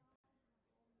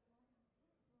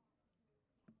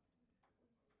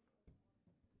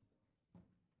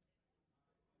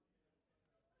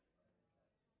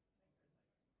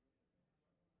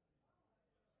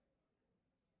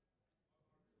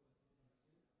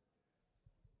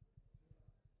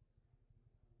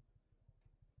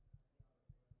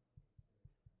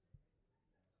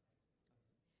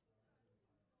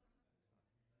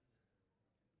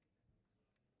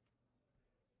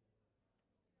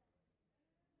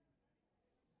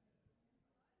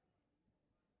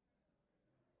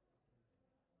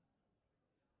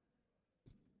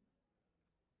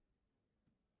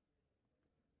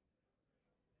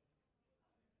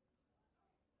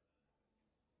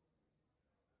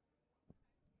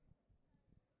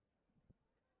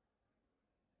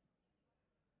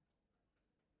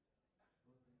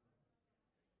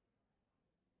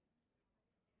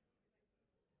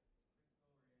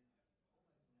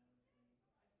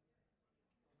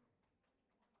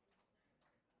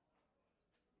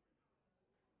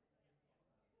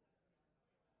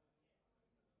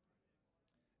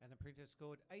 And the printer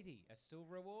scored 80, a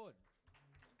silver award.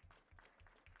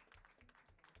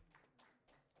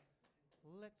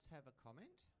 Let's have a comment.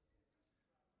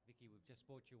 Vicky, we've just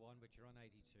brought you on, but you're on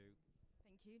 82.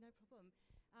 Thank you, no problem.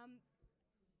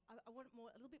 I want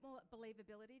a little bit more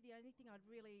believability. The only thing I'd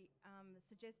really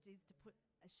suggest is to put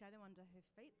a shadow under her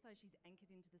feet so she's anchored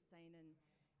into the scene and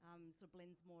sort of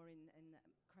blends more in and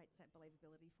creates that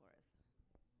believability for us.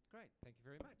 Great, thank you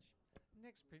very much.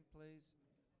 Next print, please.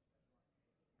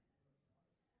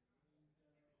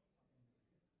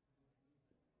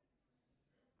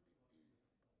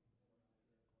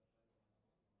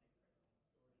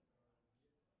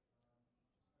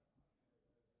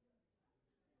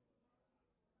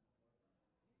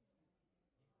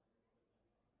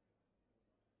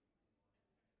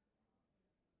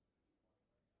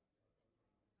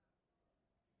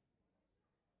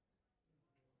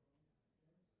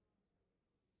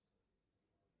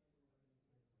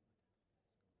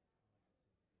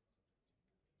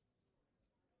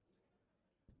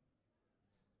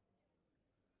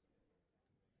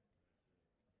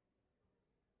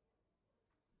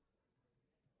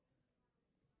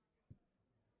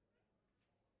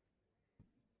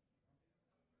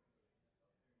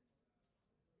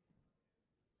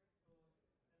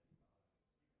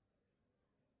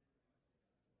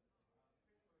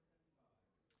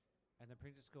 And the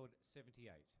printer scored 78.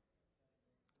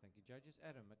 Thank you, judges.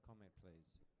 Adam, a comment,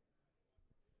 please.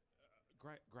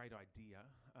 Great idea.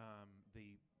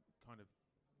 The kind of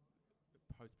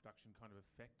post-production kind of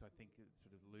effect, I think it's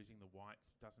sort of losing the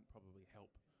whites doesn't probably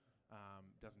help.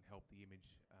 Doesn't help the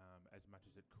image as much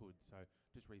as it could. So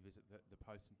just revisit the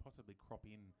post and possibly crop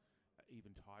in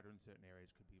even tighter in certain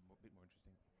areas could be a bit more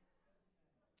interesting.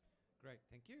 Great,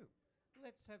 thank you.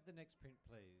 Let's have the next print,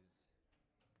 please.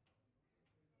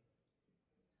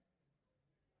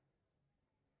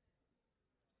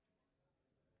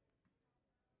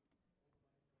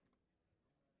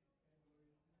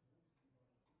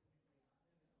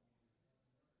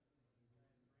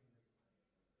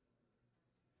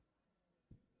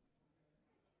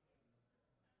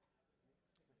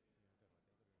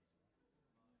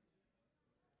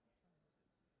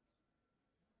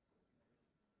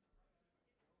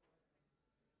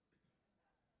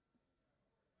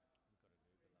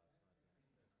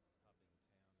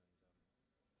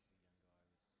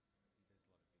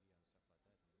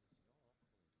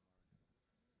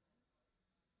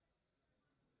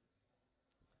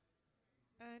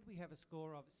 And we have a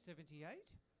score of 78.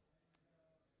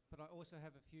 But I also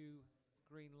have a few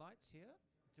green lights here.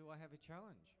 Do I have a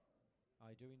challenge?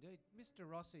 I do indeed. Mr.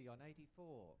 Rossi on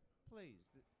 84. Please,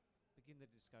 begin the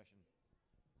discussion.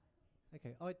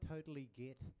 Okay, I totally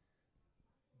get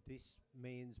this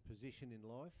man's position in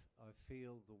life. I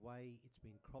feel the way it's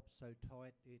been cropped so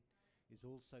tight, it is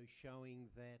also showing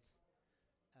that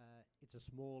it's a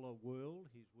smaller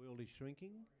world. His world is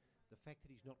shrinking. The fact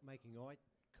that he's not making eye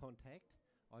contact,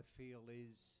 I feel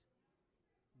is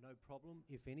no problem.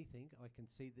 If anything, I can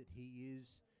see that he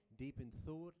is deep in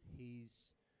thought.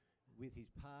 He's with his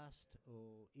past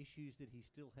or issues that he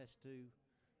still has to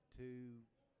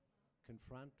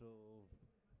confront or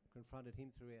confronted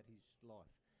him throughout his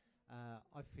life.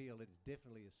 I feel it is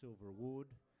definitely a silver award.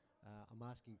 I'm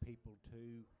asking people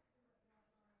to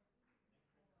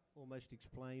almost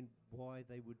explain why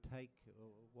they would take or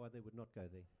why they would not go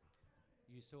there.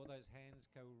 You saw those hands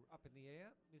go up in the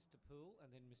air, Mr. Poole,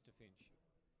 and then Mr. Finch.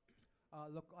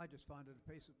 Look, I just find it a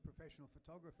piece of professional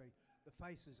photography. The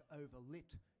face is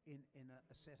overlit in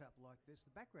a setup like this.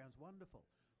 The background's wonderful.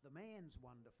 The man's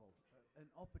wonderful.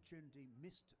 An opportunity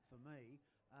missed for me.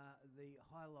 The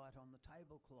highlight on the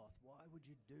tablecloth. Why would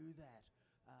you do that?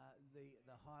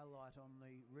 The highlight on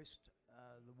the wrist,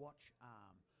 the watch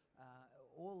arm.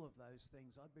 All of those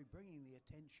things. I'd be bringing the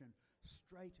attention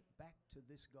straight back to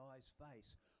this guy's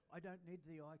face. I don't need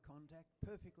the eye contact.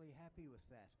 Perfectly happy with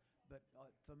that. But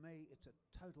for me, it's a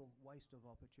total waste of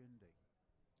opportunity.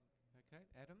 Okay,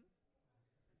 Adam?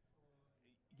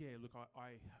 Yeah, look,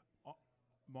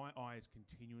 my eye is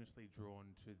continuously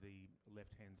drawn to the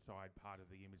left-hand side part of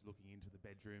the image, looking into the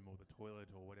bedroom or the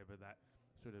toilet or whatever that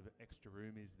sort of extra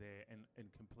room is there, and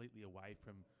completely away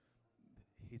from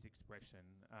his expression.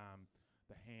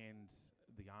 The hands,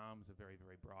 the arms are very,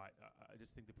 very bright. I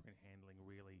just think the print handling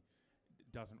really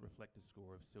doesn't reflect a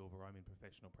score of silver. I'm in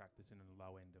professional practice and in the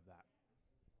low end of that.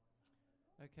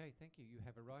 Okay, thank you. You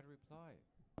have a right to reply.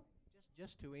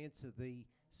 Just to answer the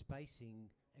spacing,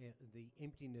 the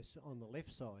emptiness on the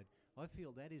left side, I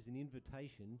feel that is an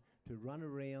invitation to run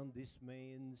around this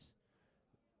man's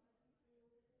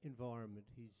environment,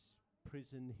 his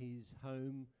prison, his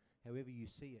home, however you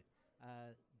see it.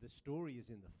 The story is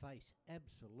in the face,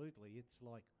 absolutely. It's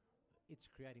like, it's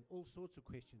creating all sorts of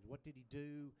questions. What did he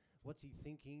do? What's he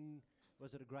thinking?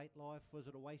 Was it a great life? Was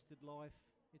it a wasted life?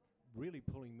 It's really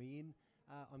pulling me in.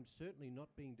 I'm certainly not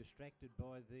being distracted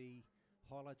by the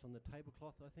highlights on the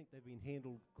tablecloth, I think they've been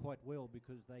handled quite well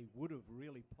because they would have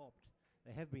really popped.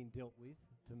 They have been dealt with,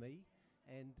 to me.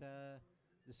 And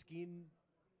the skin,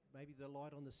 maybe the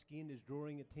light on the skin is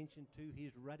drawing attention to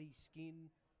his ruddy skin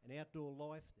and outdoor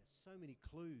life. There's so many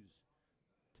clues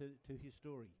to his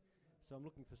story. So I'm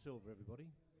looking for silver, everybody.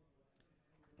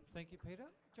 Thank you, Peter.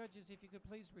 Judges, if you could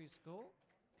please rescore.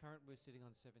 Current, we're sitting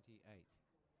on 78.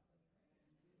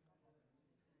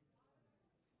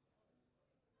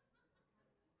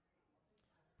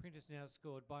 Print is now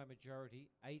scored by a majority,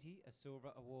 80, a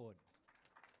silver award.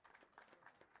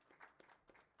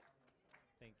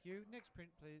 Thank you. Next print,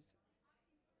 please.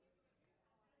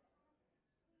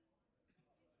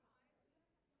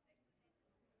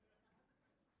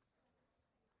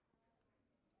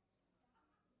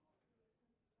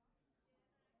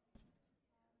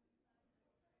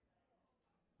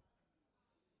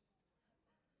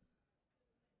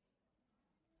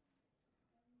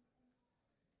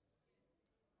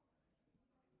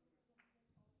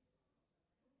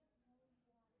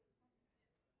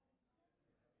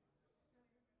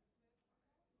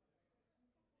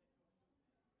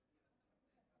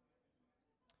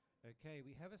 Okay,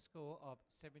 we have a score of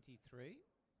 73.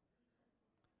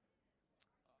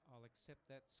 I'll accept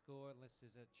that score unless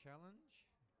there's a challenge.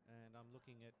 And I'm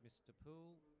looking at Mr.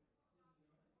 Poole.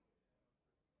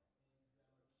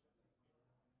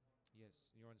 Yes,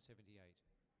 you're on 78.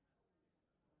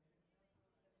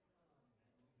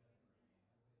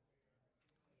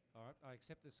 All right, I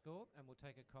accept the score and we'll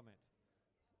take a comment.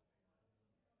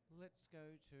 Let's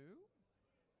go to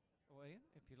Ian,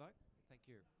 if you like. Thank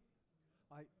you.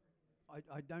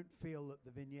 I don't feel that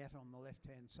the vignette on the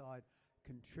left-hand side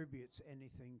contributes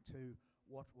anything to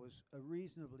what was a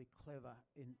reasonably clever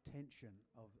intention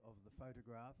of the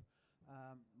photograph.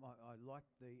 I like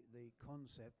the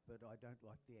concept, but I don't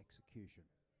like the execution.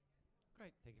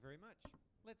 Great, thank you very much.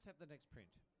 Let's have the next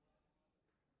print.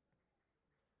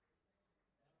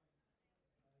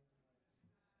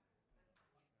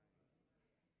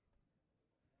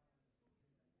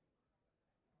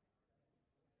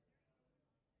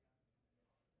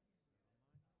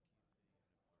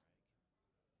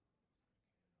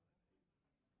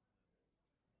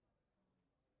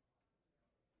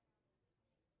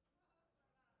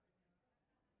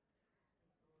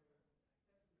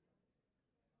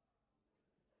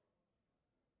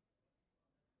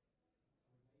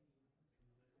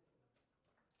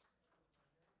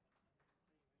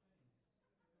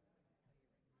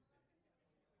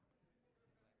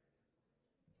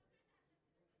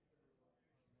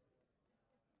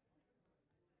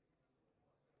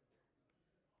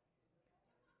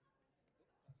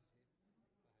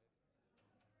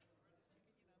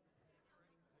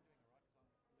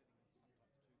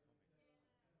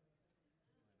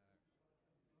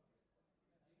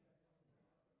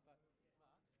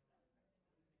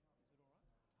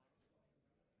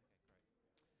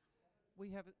 We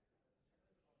have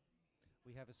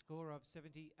a score of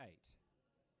 78.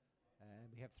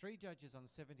 And we have 3 judges on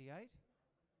 78.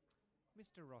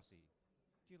 Mr. Rossi,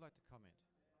 do you like to comment?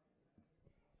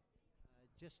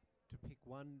 Just to pick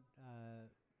one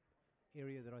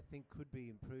area that I think could be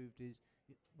improved is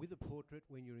with a portrait,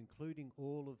 when you're including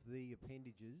all of the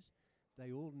appendages,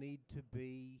 they all need to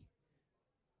be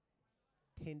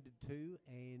tended to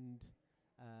and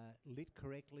lit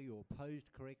correctly or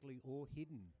posed correctly or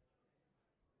hidden,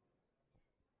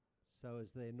 so as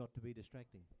they're not to be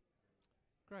distracting.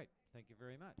 Great, thank you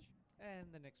very much.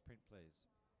 And the next print, please.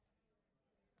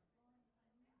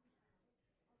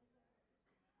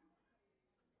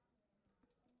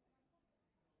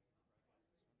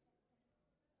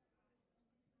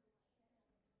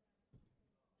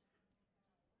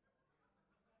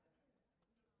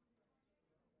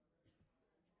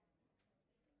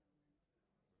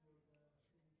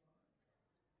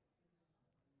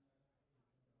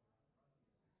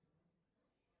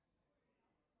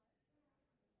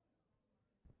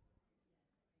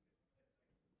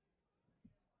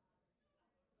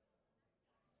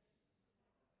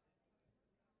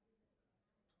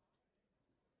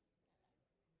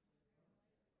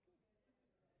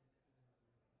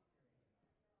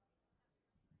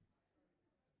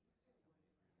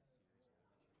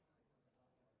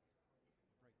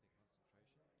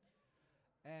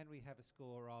 And we have a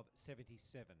score of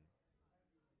 77.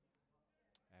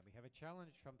 And we have a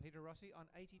challenge from Peter Rossi on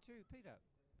 82. Peter,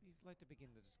 you'd like to begin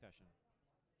the discussion?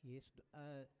 Yes.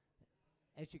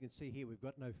 As you can see here, we've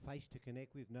got no face to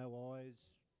connect with, no eyes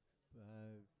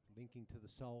linking to the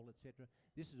soul, etc.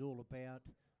 This is all about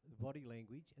body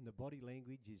language, and the body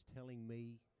language is telling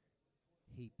me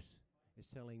heaps. It's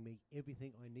telling me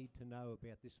everything I need to know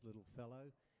about this little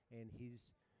fellow, and his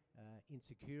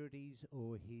insecurities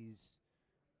or his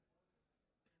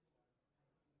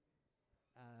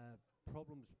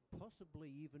problems, possibly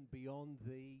even beyond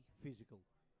the physical.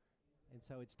 And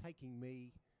so it's taking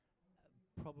me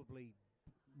probably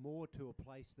more to a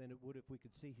place than it would if we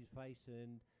could see his face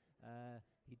and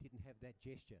he didn't have that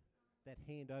gesture, that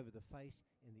hand over the face,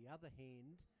 and the other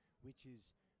hand, which is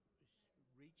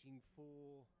reaching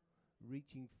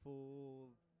for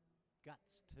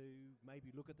guts to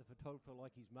maybe look at the photographer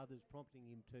like his mother's prompting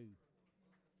him to.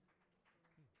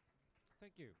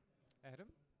 Thank you. Adam?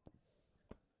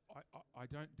 I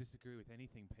don't disagree with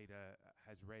anything Peter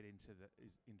has read into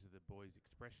the boy's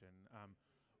expression.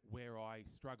 Where I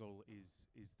struggle is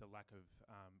the lack of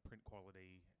print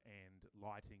quality and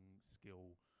lighting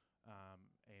skill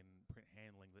and print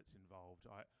handling that's involved.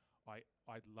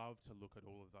 I'd love to look at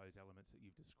all of those elements that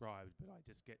you've described, but I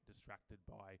just get distracted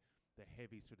by the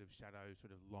heavy sort of shadow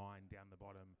sort of line down the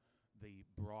bottom, the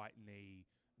bright knee,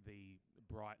 the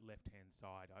bright left-hand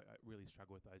side. I really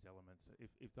struggle with those elements.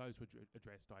 If those were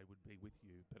addressed, I would be with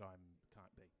you, but I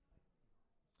can't be.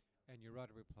 And you're right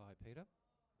to reply, Peter.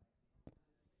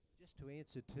 Just to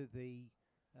answer to the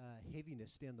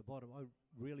heaviness down the bottom,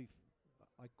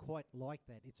 I quite like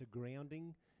that. It's a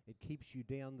grounding. It keeps you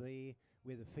down there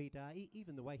where the feet are.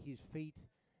 Even the way his feet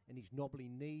and his knobbly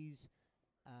knees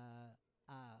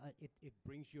it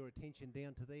brings your attention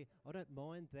down to there. I don't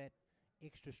mind that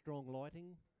extra strong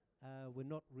lighting. We're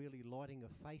not really lighting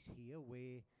a face here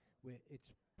where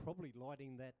it's probably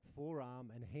lighting that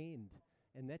forearm and hand,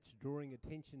 and that's drawing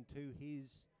attention to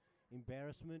his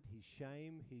embarrassment, his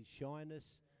shame, his shyness.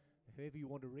 However you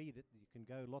want to read it, you can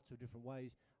go lots of different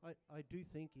ways. I do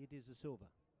think it is a silver.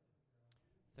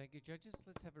 Thank you, judges.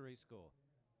 Let's have a rescore.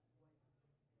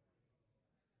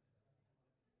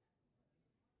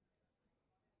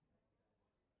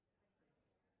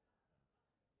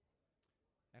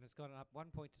 And it's gone up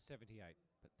 1 point to 78.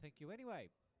 But thank you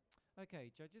anyway. Okay,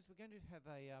 judges, we're going to have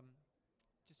a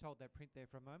just hold that print there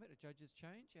for a moment. A judge's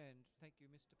change, and thank you,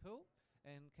 Mr. Poole.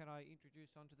 And can I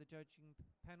introduce onto the judging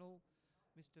panel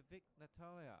Mr. Vic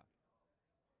Natalia,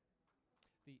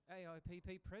 the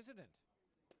AIPP President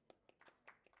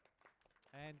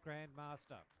and Grand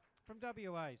Master from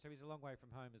WA, so he's a long way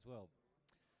from home as well.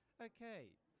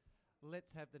 Okay,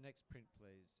 let's have the next print,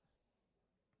 please.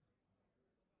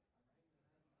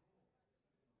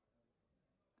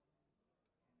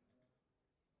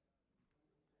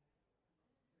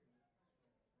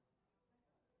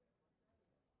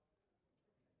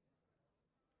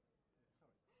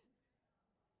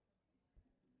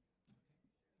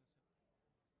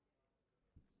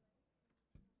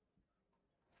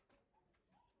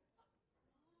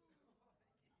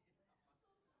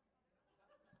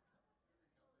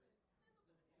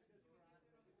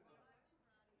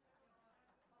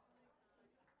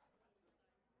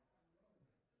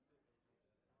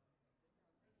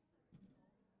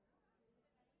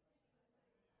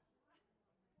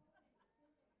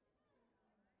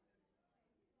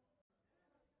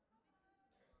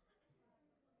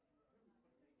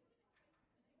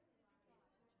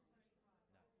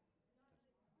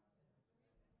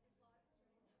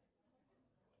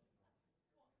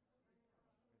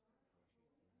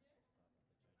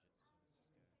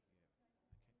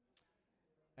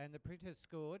 And the print has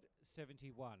scored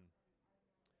 71.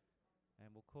 And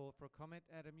we'll call for a comment.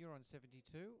 Adam, you're on 72.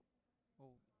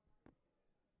 Or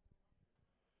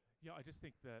Yeah, I just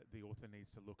think the author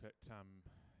needs to look at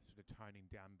sort of toning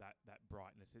down that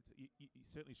brightness. It's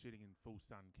certainly shooting in full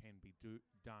sun can be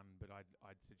done, but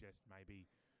I'd suggest maybe,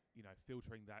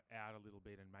 filtering that out a little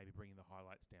bit and maybe bringing the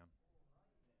highlights down.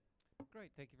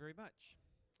 great, thank you very much.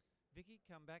 Vicky,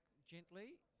 come back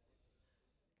gently.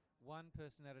 One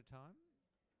person at a time.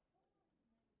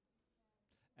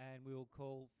 And we'll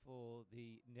call for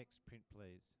the next print,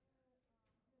 please.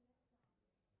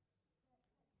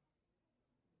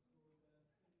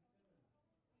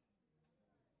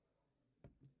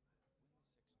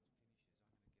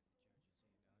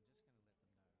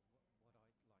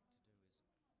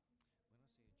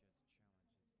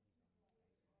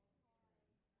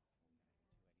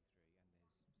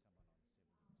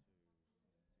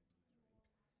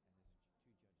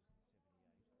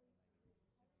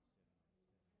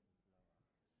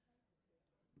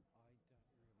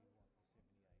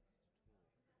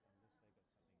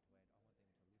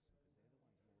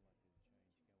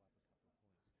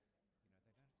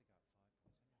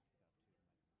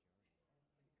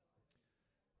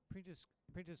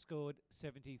 Printer scored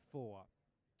 74.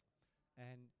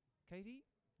 And Katie,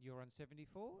 you're on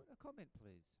 74. A comment,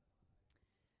 please.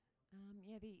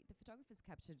 Yeah, the photographer's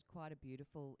captured quite a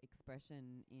beautiful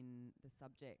expression in the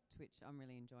subject, which I'm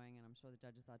really enjoying, and I'm sure the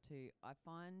judges are too. I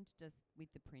find just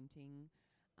with the printing,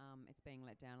 it's being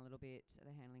let down a little bit,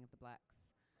 the handling of the blacks.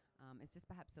 It's just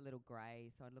perhaps a little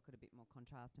grey, so I'd look at a bit more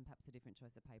contrast and perhaps a different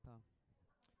choice of paper.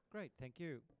 Great, thank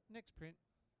you. Next print.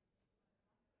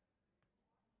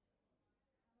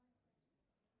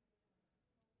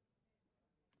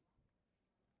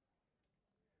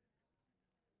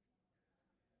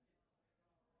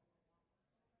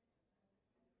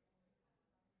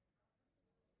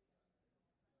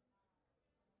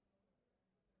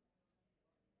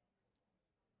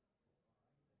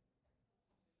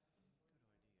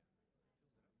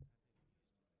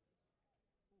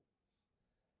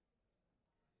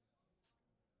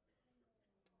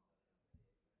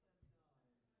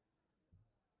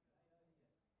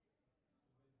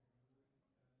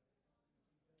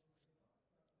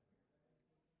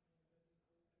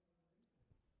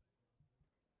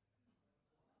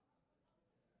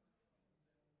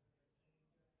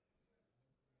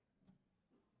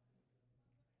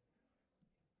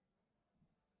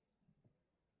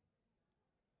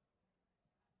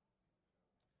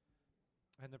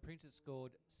 And the printer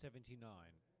scored 79.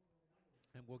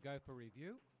 And we'll go for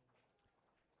review.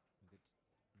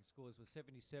 The scores were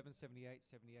 77, 78,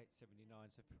 78, 79,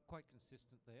 so quite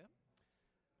consistent there.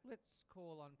 Let's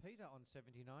call on Peter on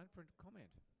 79 for a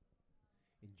comment.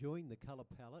 Enjoying the colour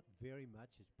palette very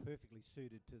much. It's perfectly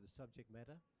suited to the subject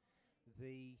matter.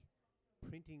 The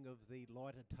printing of the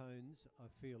lighter tones, I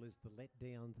feel, is the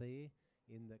letdown there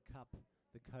in the cup,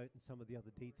 the coat, and some of the other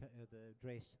detail. The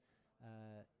dress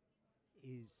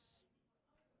is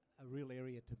a real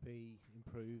area to be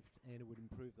improved, and it would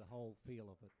improve the whole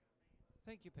feel of it.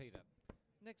 Thank you, Peter.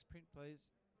 Next print,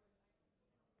 please.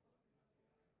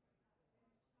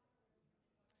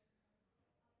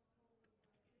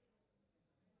 Oh,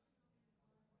 not sure. I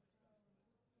mean, we'll just go straight into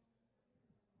the next set, I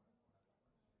assume so. Yeah.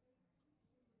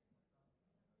 I mean, they've got them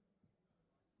separated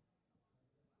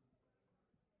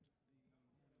in the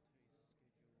boxes, haven't they?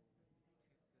 Yeah.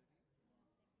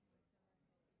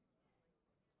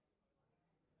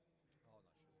 Yeah. Oh,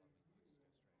 there's no way we're going to stop now and wait until after morning tea. We'll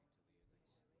just keep going.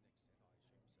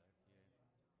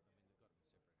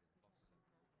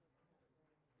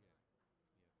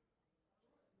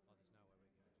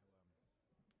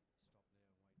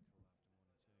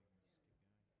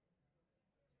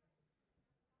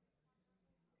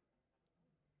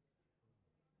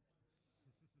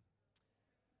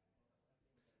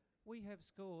 We have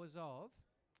scores of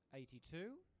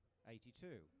 82,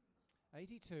 82,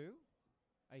 82,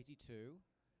 82,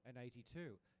 and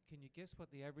 82. Can you guess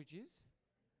what the average is?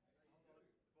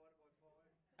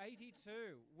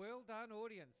 82. Well done,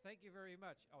 audience. Thank you very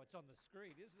much. Oh, it's on the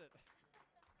screen, isn't it?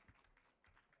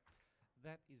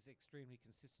 That is extremely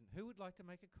consistent. Who would like to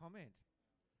make a comment?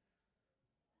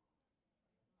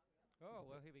 Oh,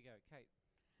 well, here we go. Kate.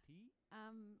 T?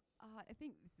 I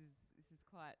think this is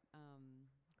quite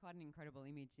quite an incredible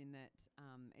image in that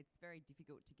it's very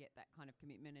difficult to get that kind of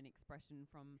commitment and expression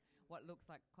from what looks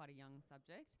like quite a young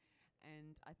subject.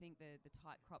 And I think the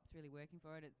tight crop's really working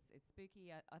for it. It's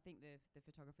spooky. I think the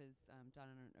photographer's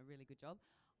done a really good job.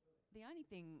 The only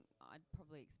thing I'd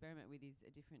probably experiment with is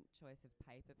a different choice of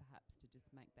paper, perhaps, to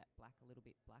just make that black a little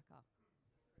bit blacker.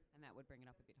 And that would bring it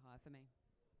up a bit higher for me.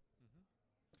 Mm-hmm.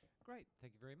 Great.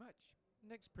 Thank you very much.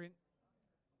 Next print.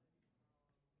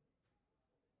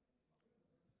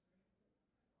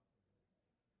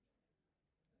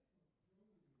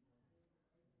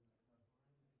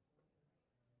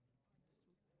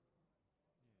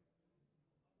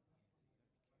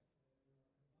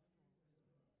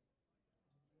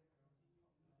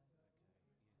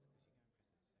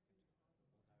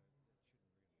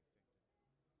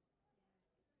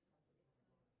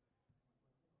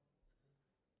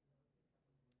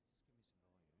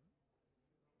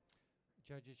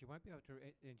 Judges, you won't be able to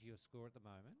enter your score at the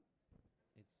moment.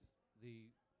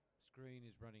 The screen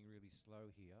is running really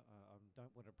slow here. I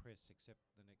don't want to press accept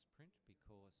the next print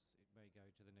because it may go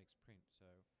to the next print. So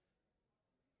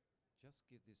just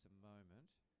give this a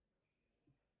moment.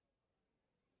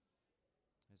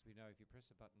 As we know, if you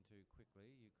press a button too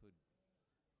quickly, you could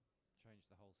change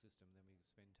the whole system. Then we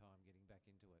spend time getting back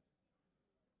into it. So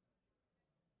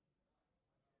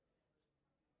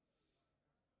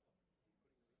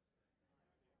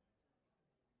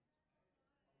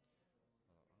if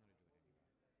we just go into that and then go accept.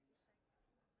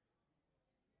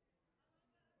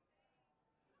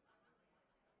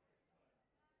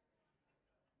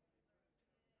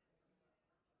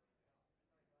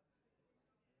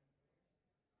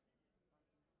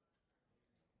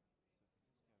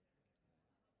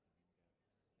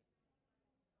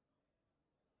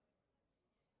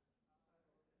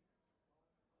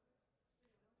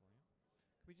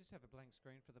 we just have a blank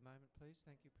screen for the moment, please?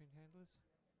 Thank you, print handlers.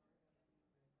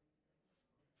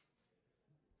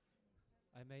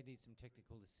 I may need some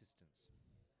technical assistance.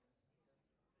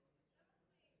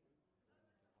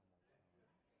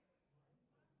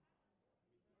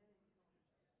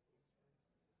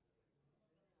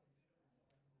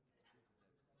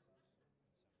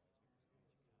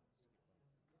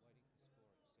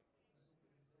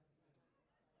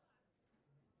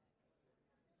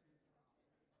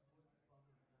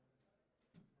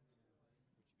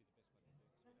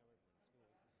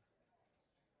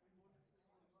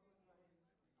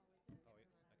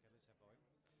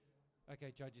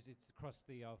 Okay, judges, it's across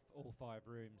the all 5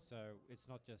 rooms, so it's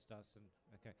not just us. And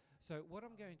okay, so what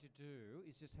I'm going to do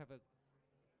is just have a.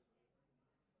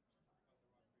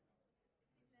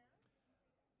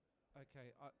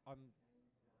 Okay, I'm.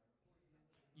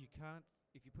 You can't.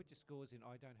 If you put your scores in,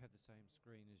 I don't have the same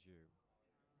screen as you.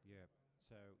 Yeah.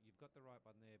 So you've got the right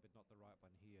one there, but not the right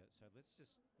one here. So let's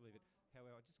just leave it.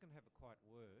 However, I'm just going to have a quiet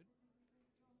word.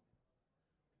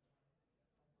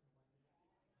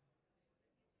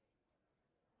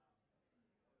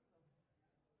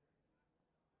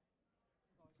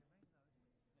 Guys, you may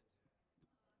notice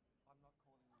that I'm not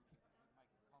calling you to make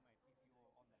a comment if you're on that cusp.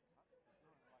 But like I said, there's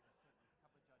a couple of judges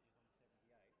on 78,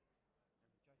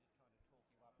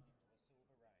 and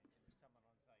the judge is trying to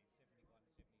talk you up into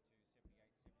the silver range.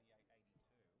 And if someone on, say,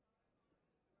 71, 72, 78,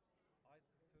 78,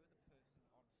 82, I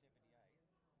prefer the person on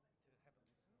 78 to have a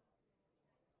listen,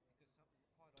 because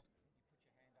quite often you put your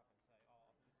hand up and say, oh,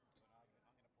 I've listened to an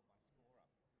argument, I'm going to put my score up.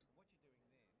 And what you're doing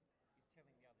then is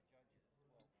telling the other judges,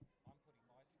 well, I'm putting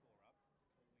my score up,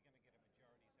 well, we're going to get a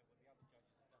majority, so well, the other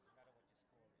judges, it doesn't matter what your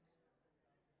score is.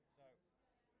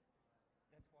 So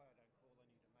that's why I don't call on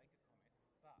you to make a comment.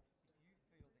 But if you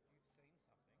feel that you've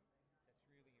seen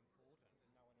something that's really important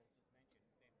and no one else has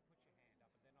mentioned, then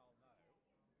put your hand up, and then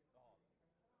I'll know, oh,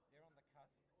 they're on the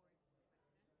cusp.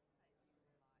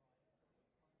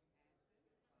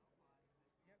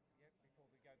 Yep, before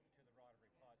we go to the right of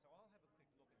reply. So I'll have a quick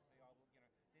look and see, oh, well,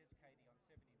 there's Katie on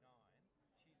 79.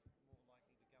 She's more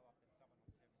likely to go up than someone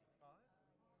on 75, like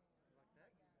that. And so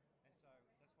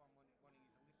that's why I'm wanting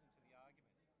you to listen to the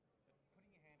arguments. But putting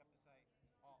your hand up to say,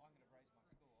 oh, I'm going to raise my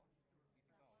score, you think,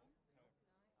 oh,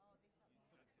 well, so you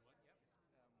sort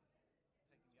of taking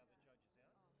the other judges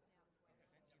out,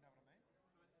 in a sense, you know what I mean?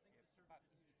 Yeah. But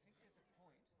if you think there's a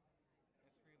point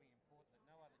that's really important that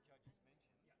no other judges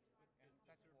mentioned, and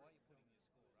that's why you're putting your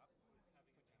score up, put your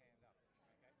hand up,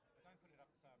 okay? But don't put it up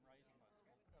to say I'm raising my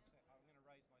score. Put it up to say I'm going to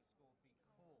raise my score because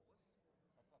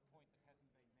of a point that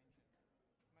hasn't been mentioned.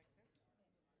 Make sense? But yeah, likewise the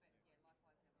other way around too, because I was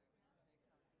thinking that at one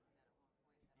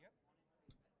point that Yep. I wanted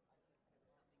to, but I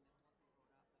just,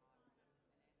 there was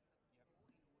something that wasn't brought up that I wanted an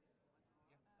answer Yep. for in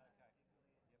order to put my score Yep. up.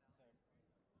 Okay.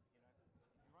 Yep.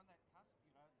 So, if you're on that cusp, the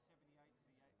 78s, the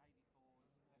 84s, that sort of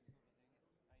thing,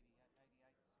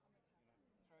 88, 88s,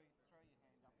 throw your hand up if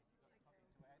you've got something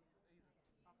to add, either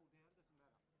up or down, doesn't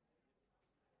matter.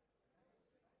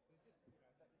 It's just, it's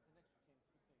an extra 10, 15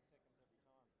 seconds every time.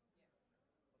 Yeah.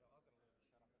 Although I've got to learn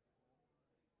to shut up at the floor.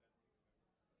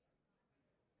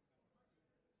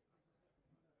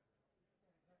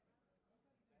 Bad habits.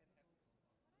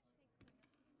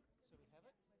 So we have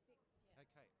it? We're fixed, yeah.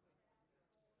 Okay.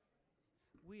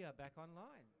 We are back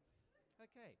online.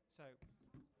 Okay, so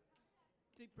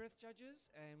deep breath, judges,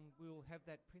 and we'll have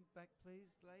that print back,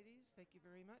 please, ladies. Thank you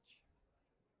very much.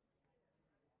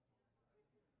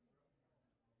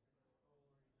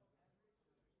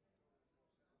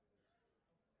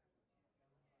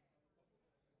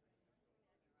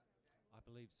 I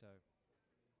believe so.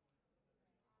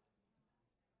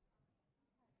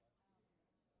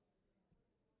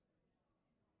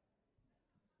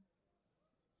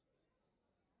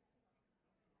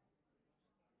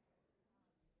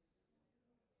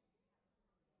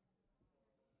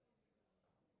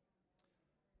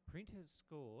 Print has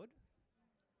scored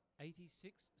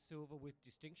 86 silver with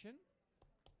distinction.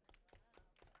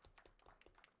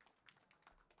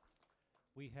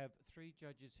 We have 3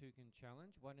 judges who can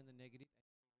challenge, 1 in the negative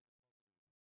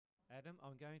and 2 with a positive. Adam,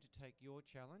 I'm going to take your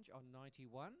challenge on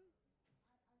 91.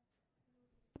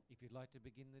 If you'd like to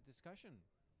begin the discussion.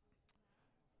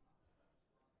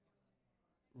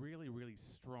 Really, really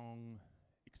strong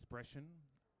expression,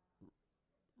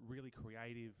 really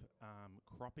creative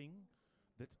cropping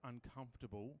that's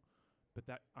uncomfortable, but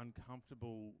that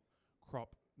uncomfortable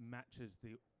crop matches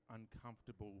the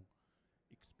uncomfortable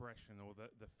expression or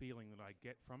the feeling that I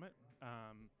get from it.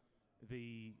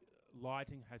 The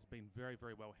lighting has been very,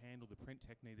 very well handled. The print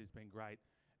technique has been great,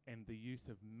 and the use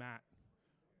of matte,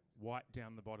 white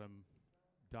down the bottom,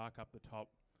 dark up the top,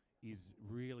 is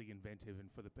really inventive, and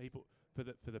for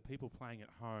the people playing at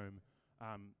home,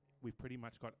 we've pretty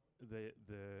much got the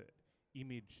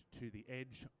image to the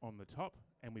edge on the top,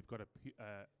 and we've got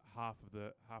half of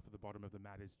the bottom of the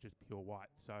mat is just pure white.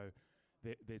 So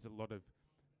there's a lot of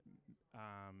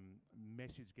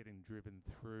message getting driven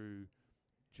through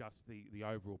just the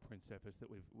overall print surface that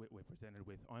we're presented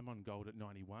with. I'm on gold at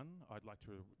 91. I'd like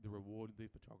to reward the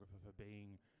photographer for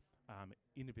being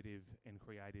innovative and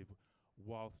creative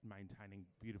whilst maintaining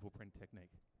beautiful print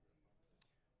technique.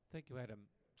 Thank you, Adam.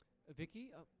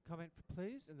 Vicky, comment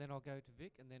please, and then I'll go to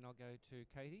Vic, and then I'll go to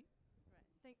Katie.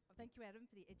 Right. Thank you, Adam,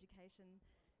 for the education.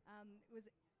 It was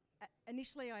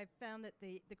initially I found that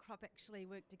the crop actually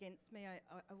worked against me.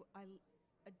 I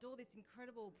adore this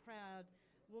incredible, proud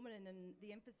woman, and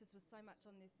the emphasis was so much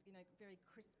on this, very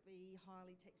crispy,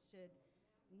 highly textured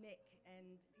neck,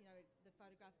 and the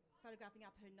photographing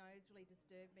up her nose really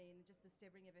disturbed me, and just the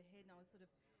severing of her head. And I was sort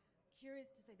of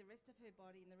curious to see the rest of her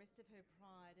body and the rest of her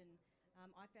pride, and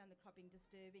I found the cropping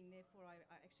disturbing. Therefore, I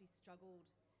actually struggled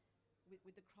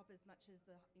with the crop as much as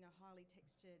the highly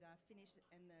textured finish,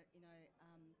 and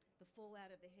the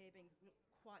fallout of the hair being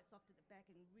quite soft at the back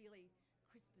and really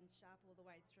crisp and sharp all the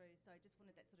way through. So I just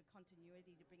wanted that sort of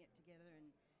continuity to bring it together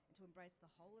and to embrace the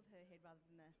whole of her head rather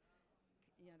than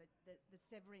the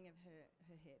severing of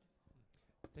her head.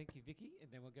 Thank you, Vicky,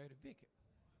 and then we'll go to Vic.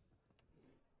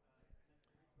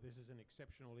 This is an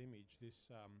exceptional image.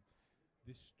 This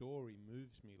story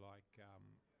moves me like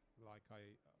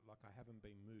I haven't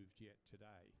been moved yet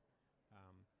today.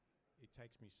 It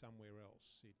takes me somewhere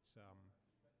else.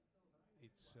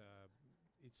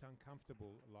 It's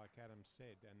uncomfortable, like Adam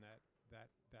said, and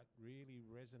that really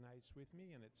resonates with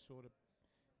me, and it sort of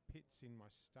pits in my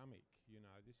stomach.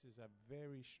 This is a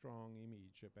very strong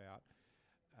image about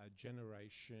a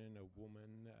generation, a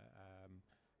woman,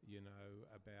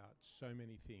 about so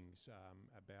many things,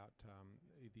 about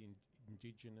the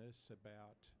Indigenous,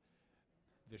 about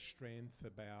the strength,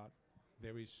 about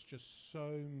there is just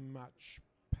so much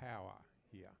power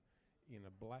here in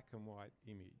a black and white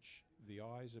image. The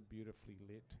eyes are beautifully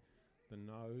lit, the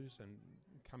nose and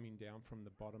coming down from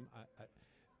the bottom.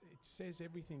 It says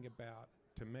everything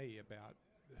to me about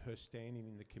her standing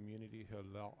in the community, her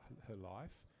life,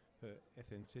 her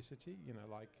authenticity,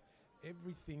 like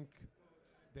everything.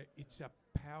 It's a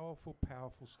powerful,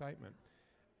 powerful statement.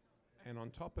 And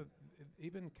on top of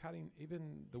even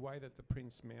the way that the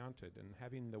print's mounted and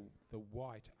having the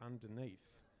white underneath,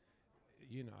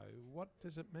 what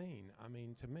does it mean? I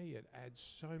mean, to me, it adds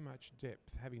so much depth,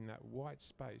 having that white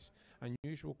space.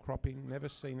 Unusual cropping, never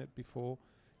seen it before,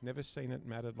 never seen it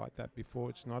matted like that before.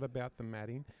 It's not about the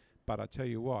matting, but I tell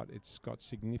you what, it's got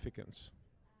significance.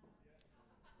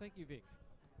 Thank you, Vic.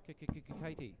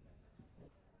 Katie.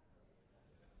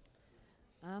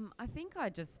 I think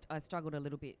I struggled a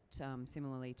little bit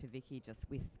similarly to Vicky, just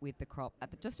with the crop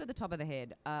just at the top of the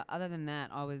head. Other than that,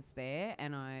 I was there,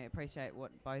 and I appreciate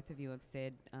what both of you have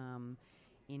said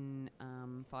in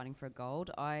fighting for a gold.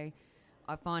 I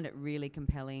find it really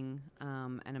compelling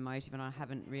and emotive, and I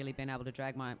haven't really been able to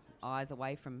drag my eyes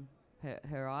away from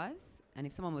her eyes. And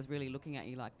if someone was really looking at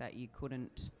you like that, you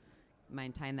couldn't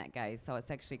maintain that gaze. So it's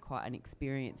actually quite an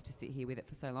experience to sit here with it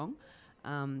for so long.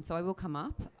 So I will come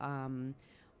up.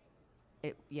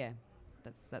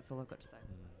 That's all I've got to say.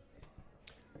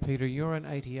 Peter, you're an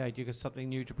 88. You got something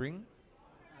new to bring?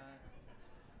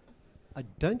 I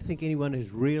don't think anyone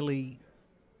has really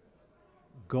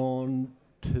gone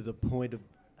to the point of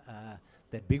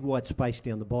that big white space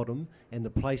down the bottom and the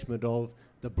placement of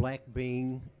the black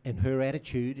being and her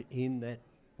attitude in that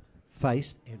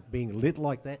face and being lit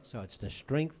like that. So it's the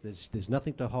strength. There's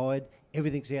nothing to hide.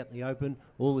 Everything's out in the open.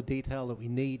 All the detail that we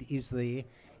need is there.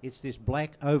 It's this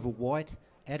black over white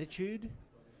attitude,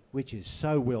 which is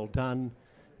so well done,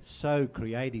 so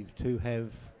creative to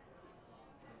have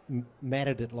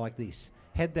matted it like this.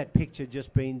 Had that picture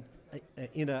just been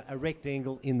in a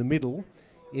rectangle in the middle,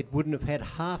 it wouldn't have had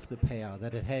half the power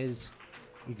that it has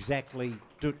exactly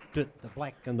the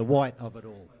black and the white of it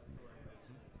all.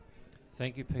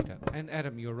 Thank you, Peter. And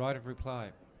Adam, your right of reply.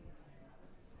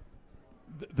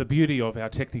 The beauty of our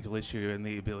technical issue and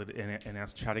the ability and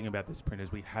us chatting about this print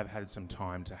is we have had some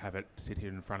time to have it sit here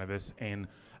in front of us, and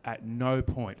at no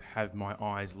point have my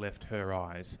eyes left her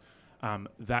eyes.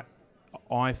 That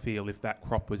I feel if that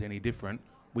crop was any different,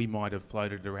 we might have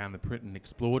floated around the print and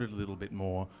explored it a little bit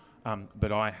more,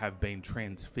 but I have been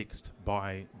transfixed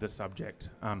by the subject.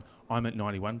 I'm at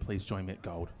 91, please join me at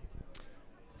gold.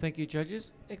 Thank you,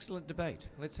 judges. Excellent debate.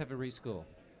 Let's have a rescore.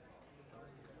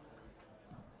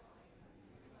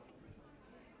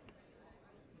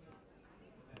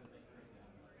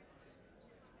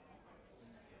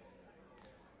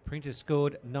 Printer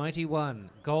scored 91.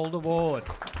 Gold award.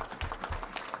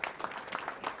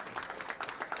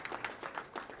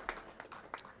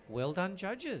 Well done,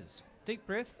 judges. Deep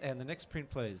breath, and the next print,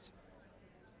 please.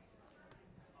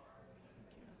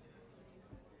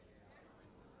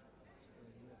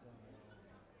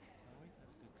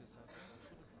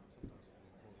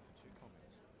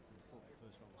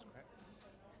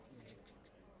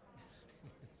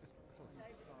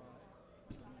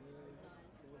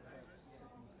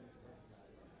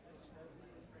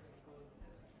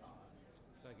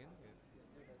 So again, the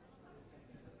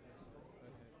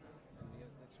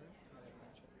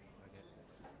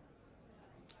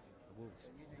Wolves.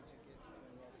 You need to get to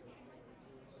 20 hours with your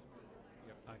reviews.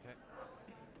 Yep. Okay.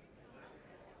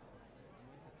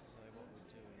 Where does it say what we're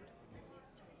doing?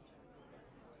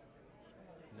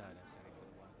 No, it's only for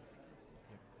the one.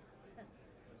 Yep.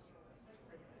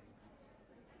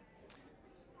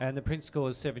 And the print score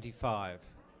is 75.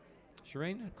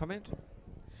 Shireen, a comment?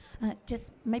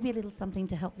 Just maybe a little something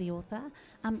to help the author.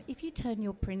 If you turn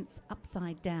your prints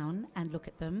upside down and look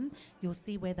at them, you'll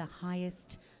see where the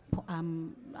highest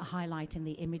highlight in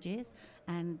the image is.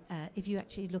 And if you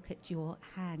actually look at your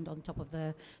hand on top of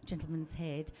the gentleman's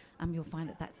head, you'll find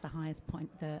that that's the highest point,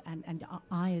 and our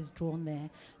eye is drawn there.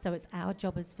 So it's our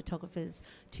job as photographers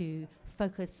to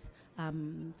focus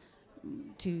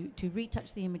to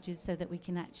retouch the images so that we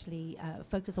can actually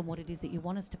focus on what it is that you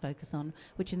want us to focus on,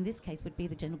 which in this case would be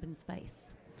the gentleman's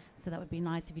face. So that would be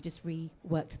nice if you just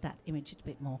reworked that image a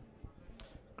bit more.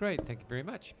 Great, thank you very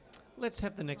much. Let's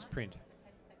have the next print.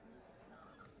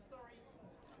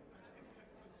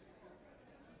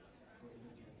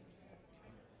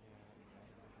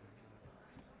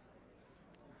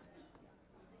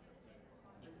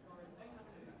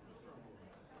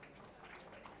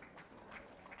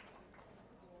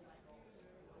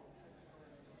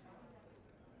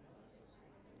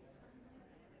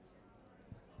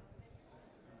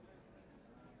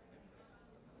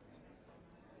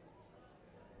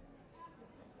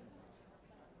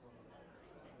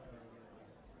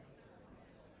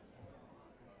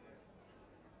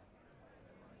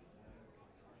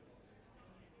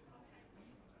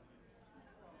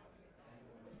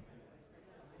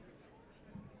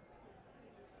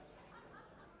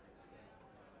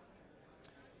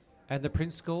 And the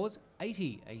print scores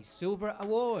 80, a silver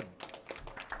award.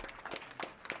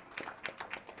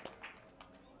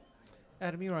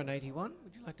 Adam, you're on 81.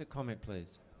 Would you like to comment,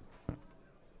 please?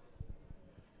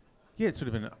 Yeah, it's sort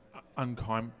of an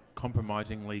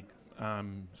uncompromisingly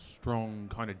strong,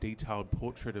 kind of detailed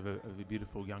portrait of a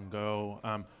beautiful young girl.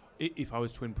 If I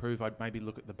was to improve, I'd maybe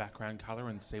look at the background colour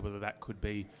and see whether that could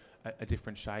be a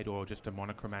different shade or just a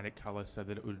monochromatic colour so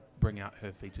that it would bring out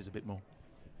her features a bit more.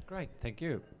 Great, thank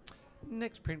you.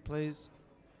 Next print, please.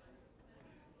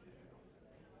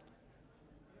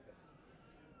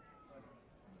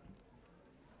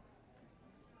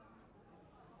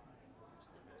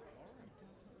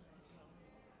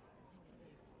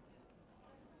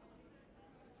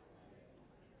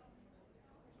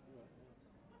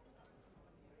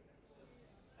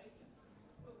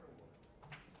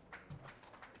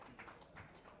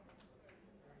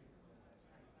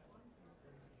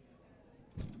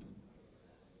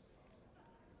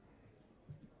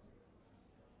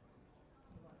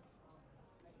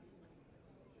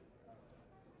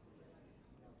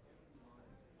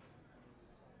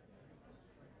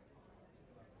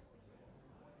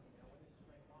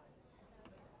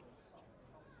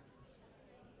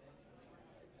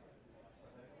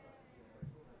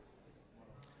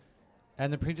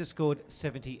 And the printer scored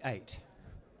 78.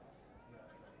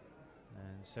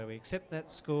 And so we accept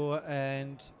that score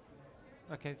and...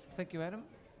 Okay, thank you, Adam.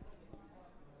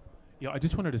 Yeah, I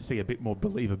just wanted to see a bit more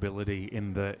believability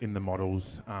in the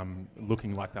models,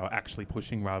 looking like they were actually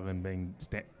pushing rather than being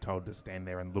told to stand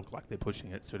there and look like they're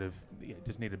pushing it. Sort of, yeah,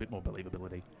 just need a bit more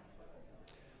believability.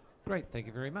 Great, thank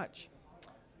you very much.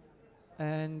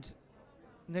 And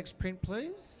next print,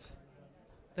 please.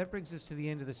 That brings us to the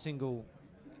end of the single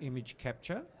image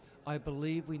capture. I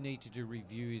believe we need to do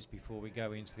reviews before we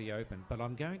go into the open, but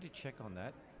I'm going to check on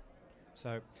that.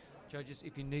 So, judges,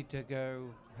 if you need to go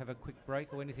have a quick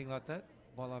break or anything like that,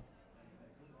 while I'm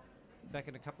back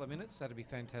in a couple of minutes, that'd be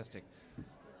fantastic.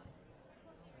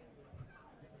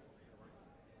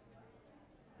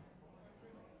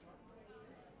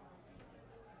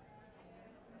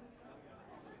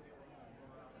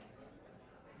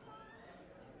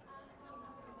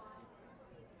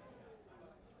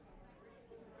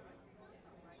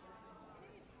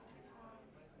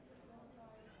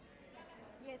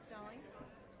 Yes, darling.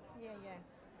 Yeah, yeah.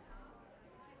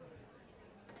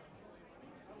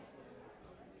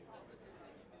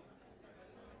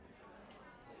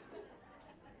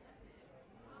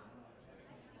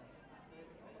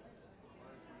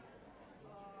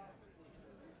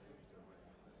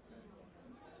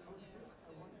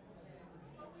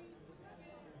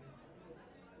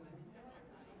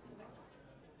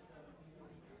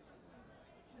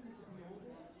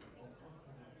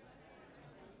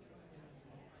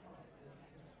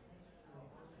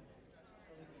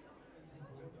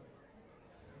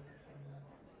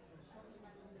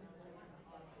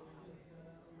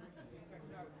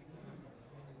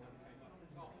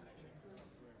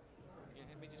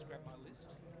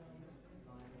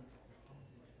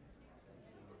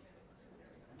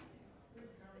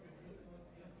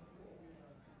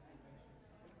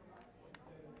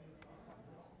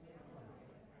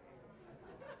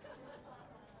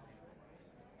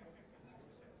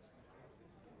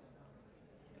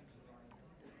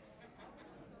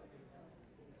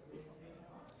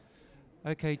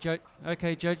 Okay,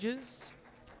 judges,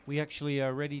 we actually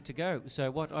are ready to go. So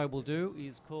what I will do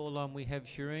is call on, we have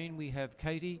Shireen, we have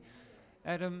Katie,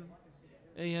 Adam,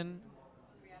 Ian.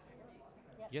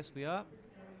 Yes, we are.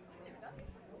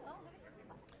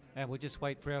 And we'll just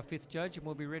wait for our fifth judge and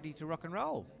we'll be ready to rock and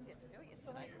roll. Do you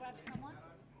want to grab someone? Do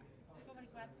you want me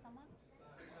to grab someone?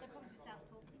 They're probably just out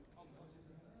talking.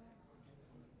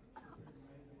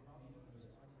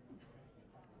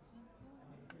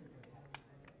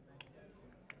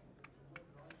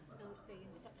 So the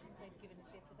instructions they've given us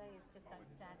yesterday is just don't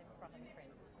stand in front of the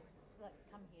print. So like,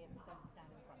 come here, don't stand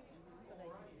in front of it, so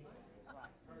they can see.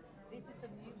 Right. This is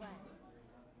the new way.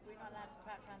 We're not allowed to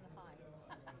crouch around and hide.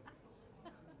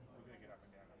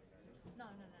 No,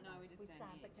 No, we just stand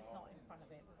stand, here. but just not in front of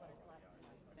it. We've got it like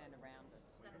Stand around it.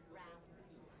 stand around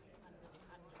under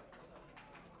it.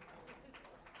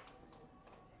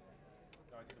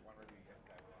 No, I did one review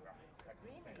yesterday.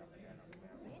 Really?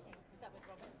 Really? Is that with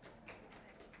Robert?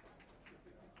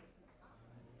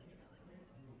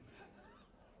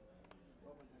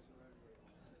 Robin has her own rule.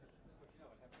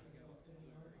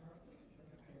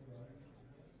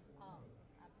 Oh,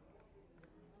 absolutely.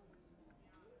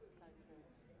 So true.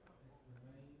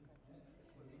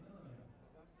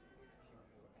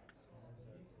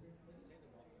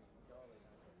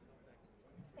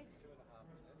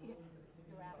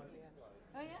 You're out here.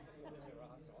 Oh yeah? Yeah.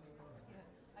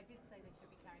 I did say they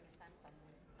should be carrying a Samsung.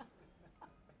 I don't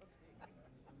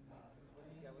know.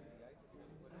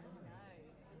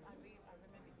 I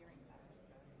remember hearing about it.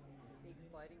 The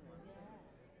exploding one. Yeah.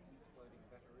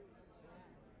 Yeah.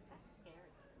 That's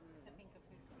scary to think of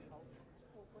who could be holding it.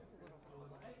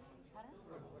 Pardon?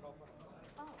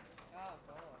 Oh. Oh,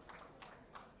 God.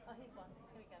 Oh, here's one.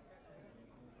 Here we go.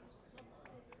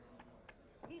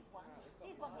 Here's one.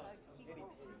 Here's one of those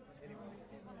people. Here's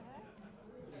one of those.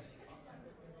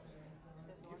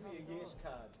 There's one Give me of a yes those.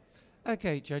 card.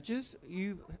 Okay, judges,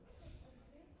 you...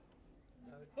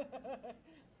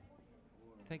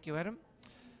 Thank you, Adam.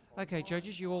 Okay,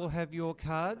 judges, you all have your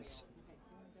cards.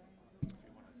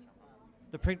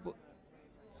 The print will...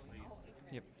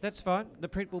 Yep, that's fine. The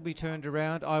print will be turned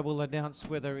around. I will announce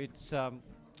whether it's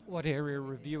what area of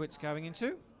review it's going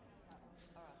into.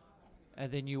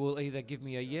 And then you will either give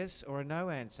me a yes or a no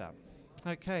answer.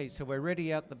 Okay, so we're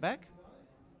ready out the back.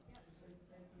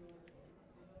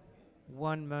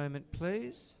 One moment,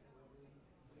 please.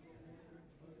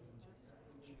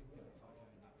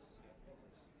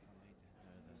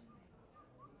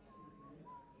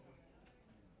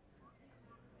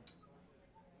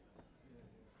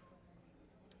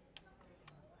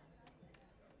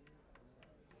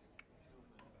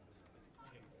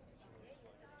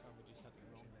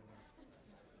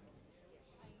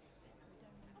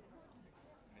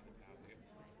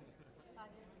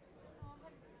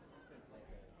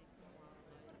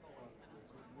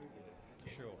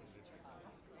 Sure.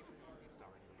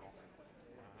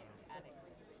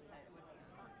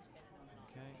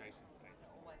 Okay.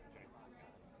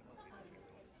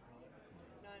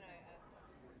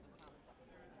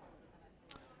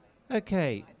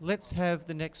 Okay, let's have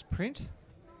the next print.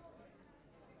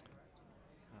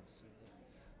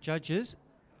 Judges,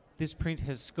 this print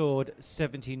has scored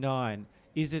 79.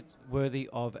 Is it worthy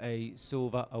of a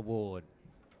silver award?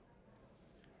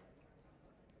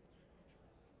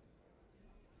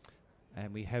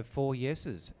 And we have 4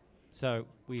 yeses. So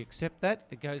we accept that.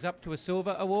 It goes up to a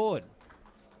silver award.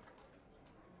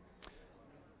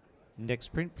 Next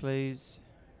print, please.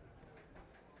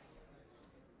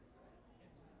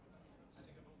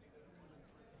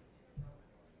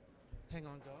 Hang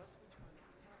on, guys.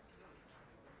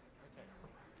 Okay.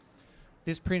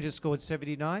 This print has scored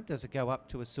 79. Does it go up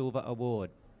to a silver award?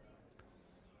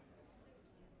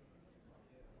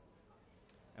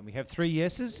 And we have 3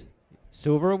 yeses.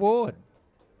 Silver award.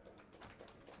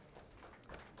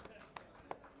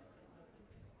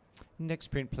 Next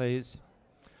print, please.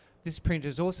 This print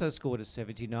has also scored a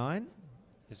 79.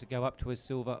 Does it go up to a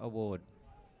silver award?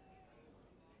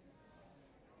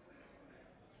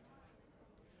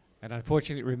 And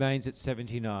unfortunately, it remains at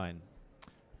 79.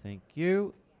 Thank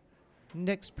you.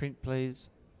 Next print, please.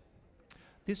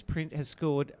 This print has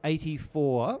scored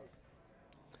 84.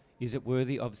 Is it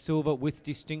worthy of silver with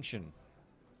distinction?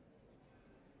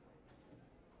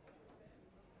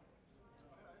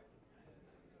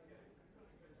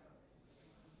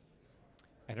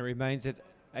 And it remains at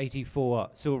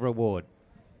 84, silver award.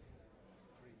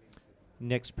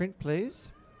 Next print,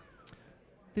 please.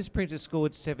 This print has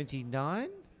scored 79.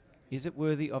 Is it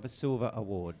worthy of a silver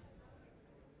award?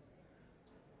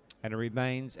 And it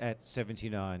remains at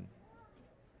 79.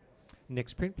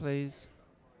 Next print, please.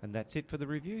 And that's it for the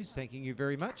reviews. Thanking you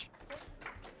very much.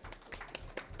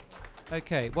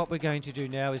 Okay, what we're going to do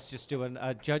now is just do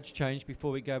a judge change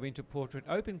before we go into portrait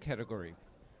open category.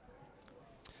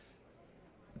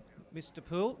 Mr.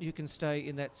 Poole, you can stay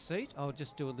in that seat. I'll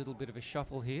just do a little bit of a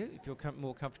shuffle here if you're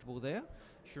more comfortable there.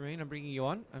 Shireen, I'm bringing you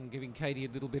on. I'm giving Katie a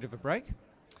little bit of a break.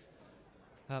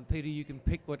 Peter, you can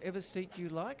pick whatever seat you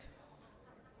like.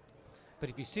 But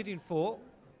if you sit in 4,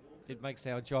 it makes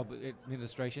our job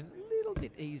administration a little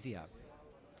bit easier.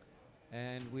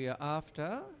 And we are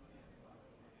after...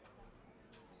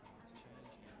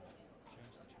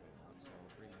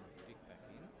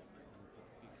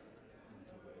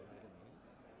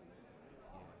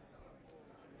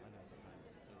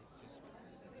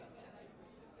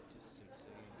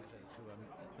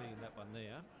 that one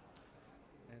there,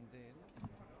 and then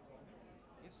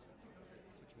yes,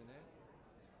 put you in there,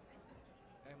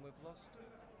 and we've lost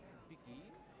Vicky.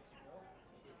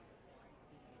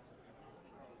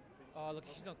 Oh look,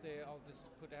 she's not there. I'll just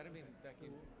put Adam in back in.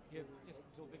 Yeah, just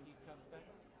until Vicky comes back.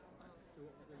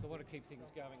 So I want to keep things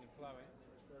going and flowing.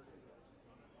 You've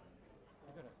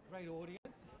got a great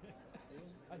audience,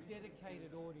 a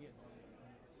dedicated audience.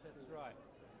 That's right.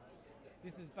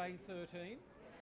 This is Bay 13.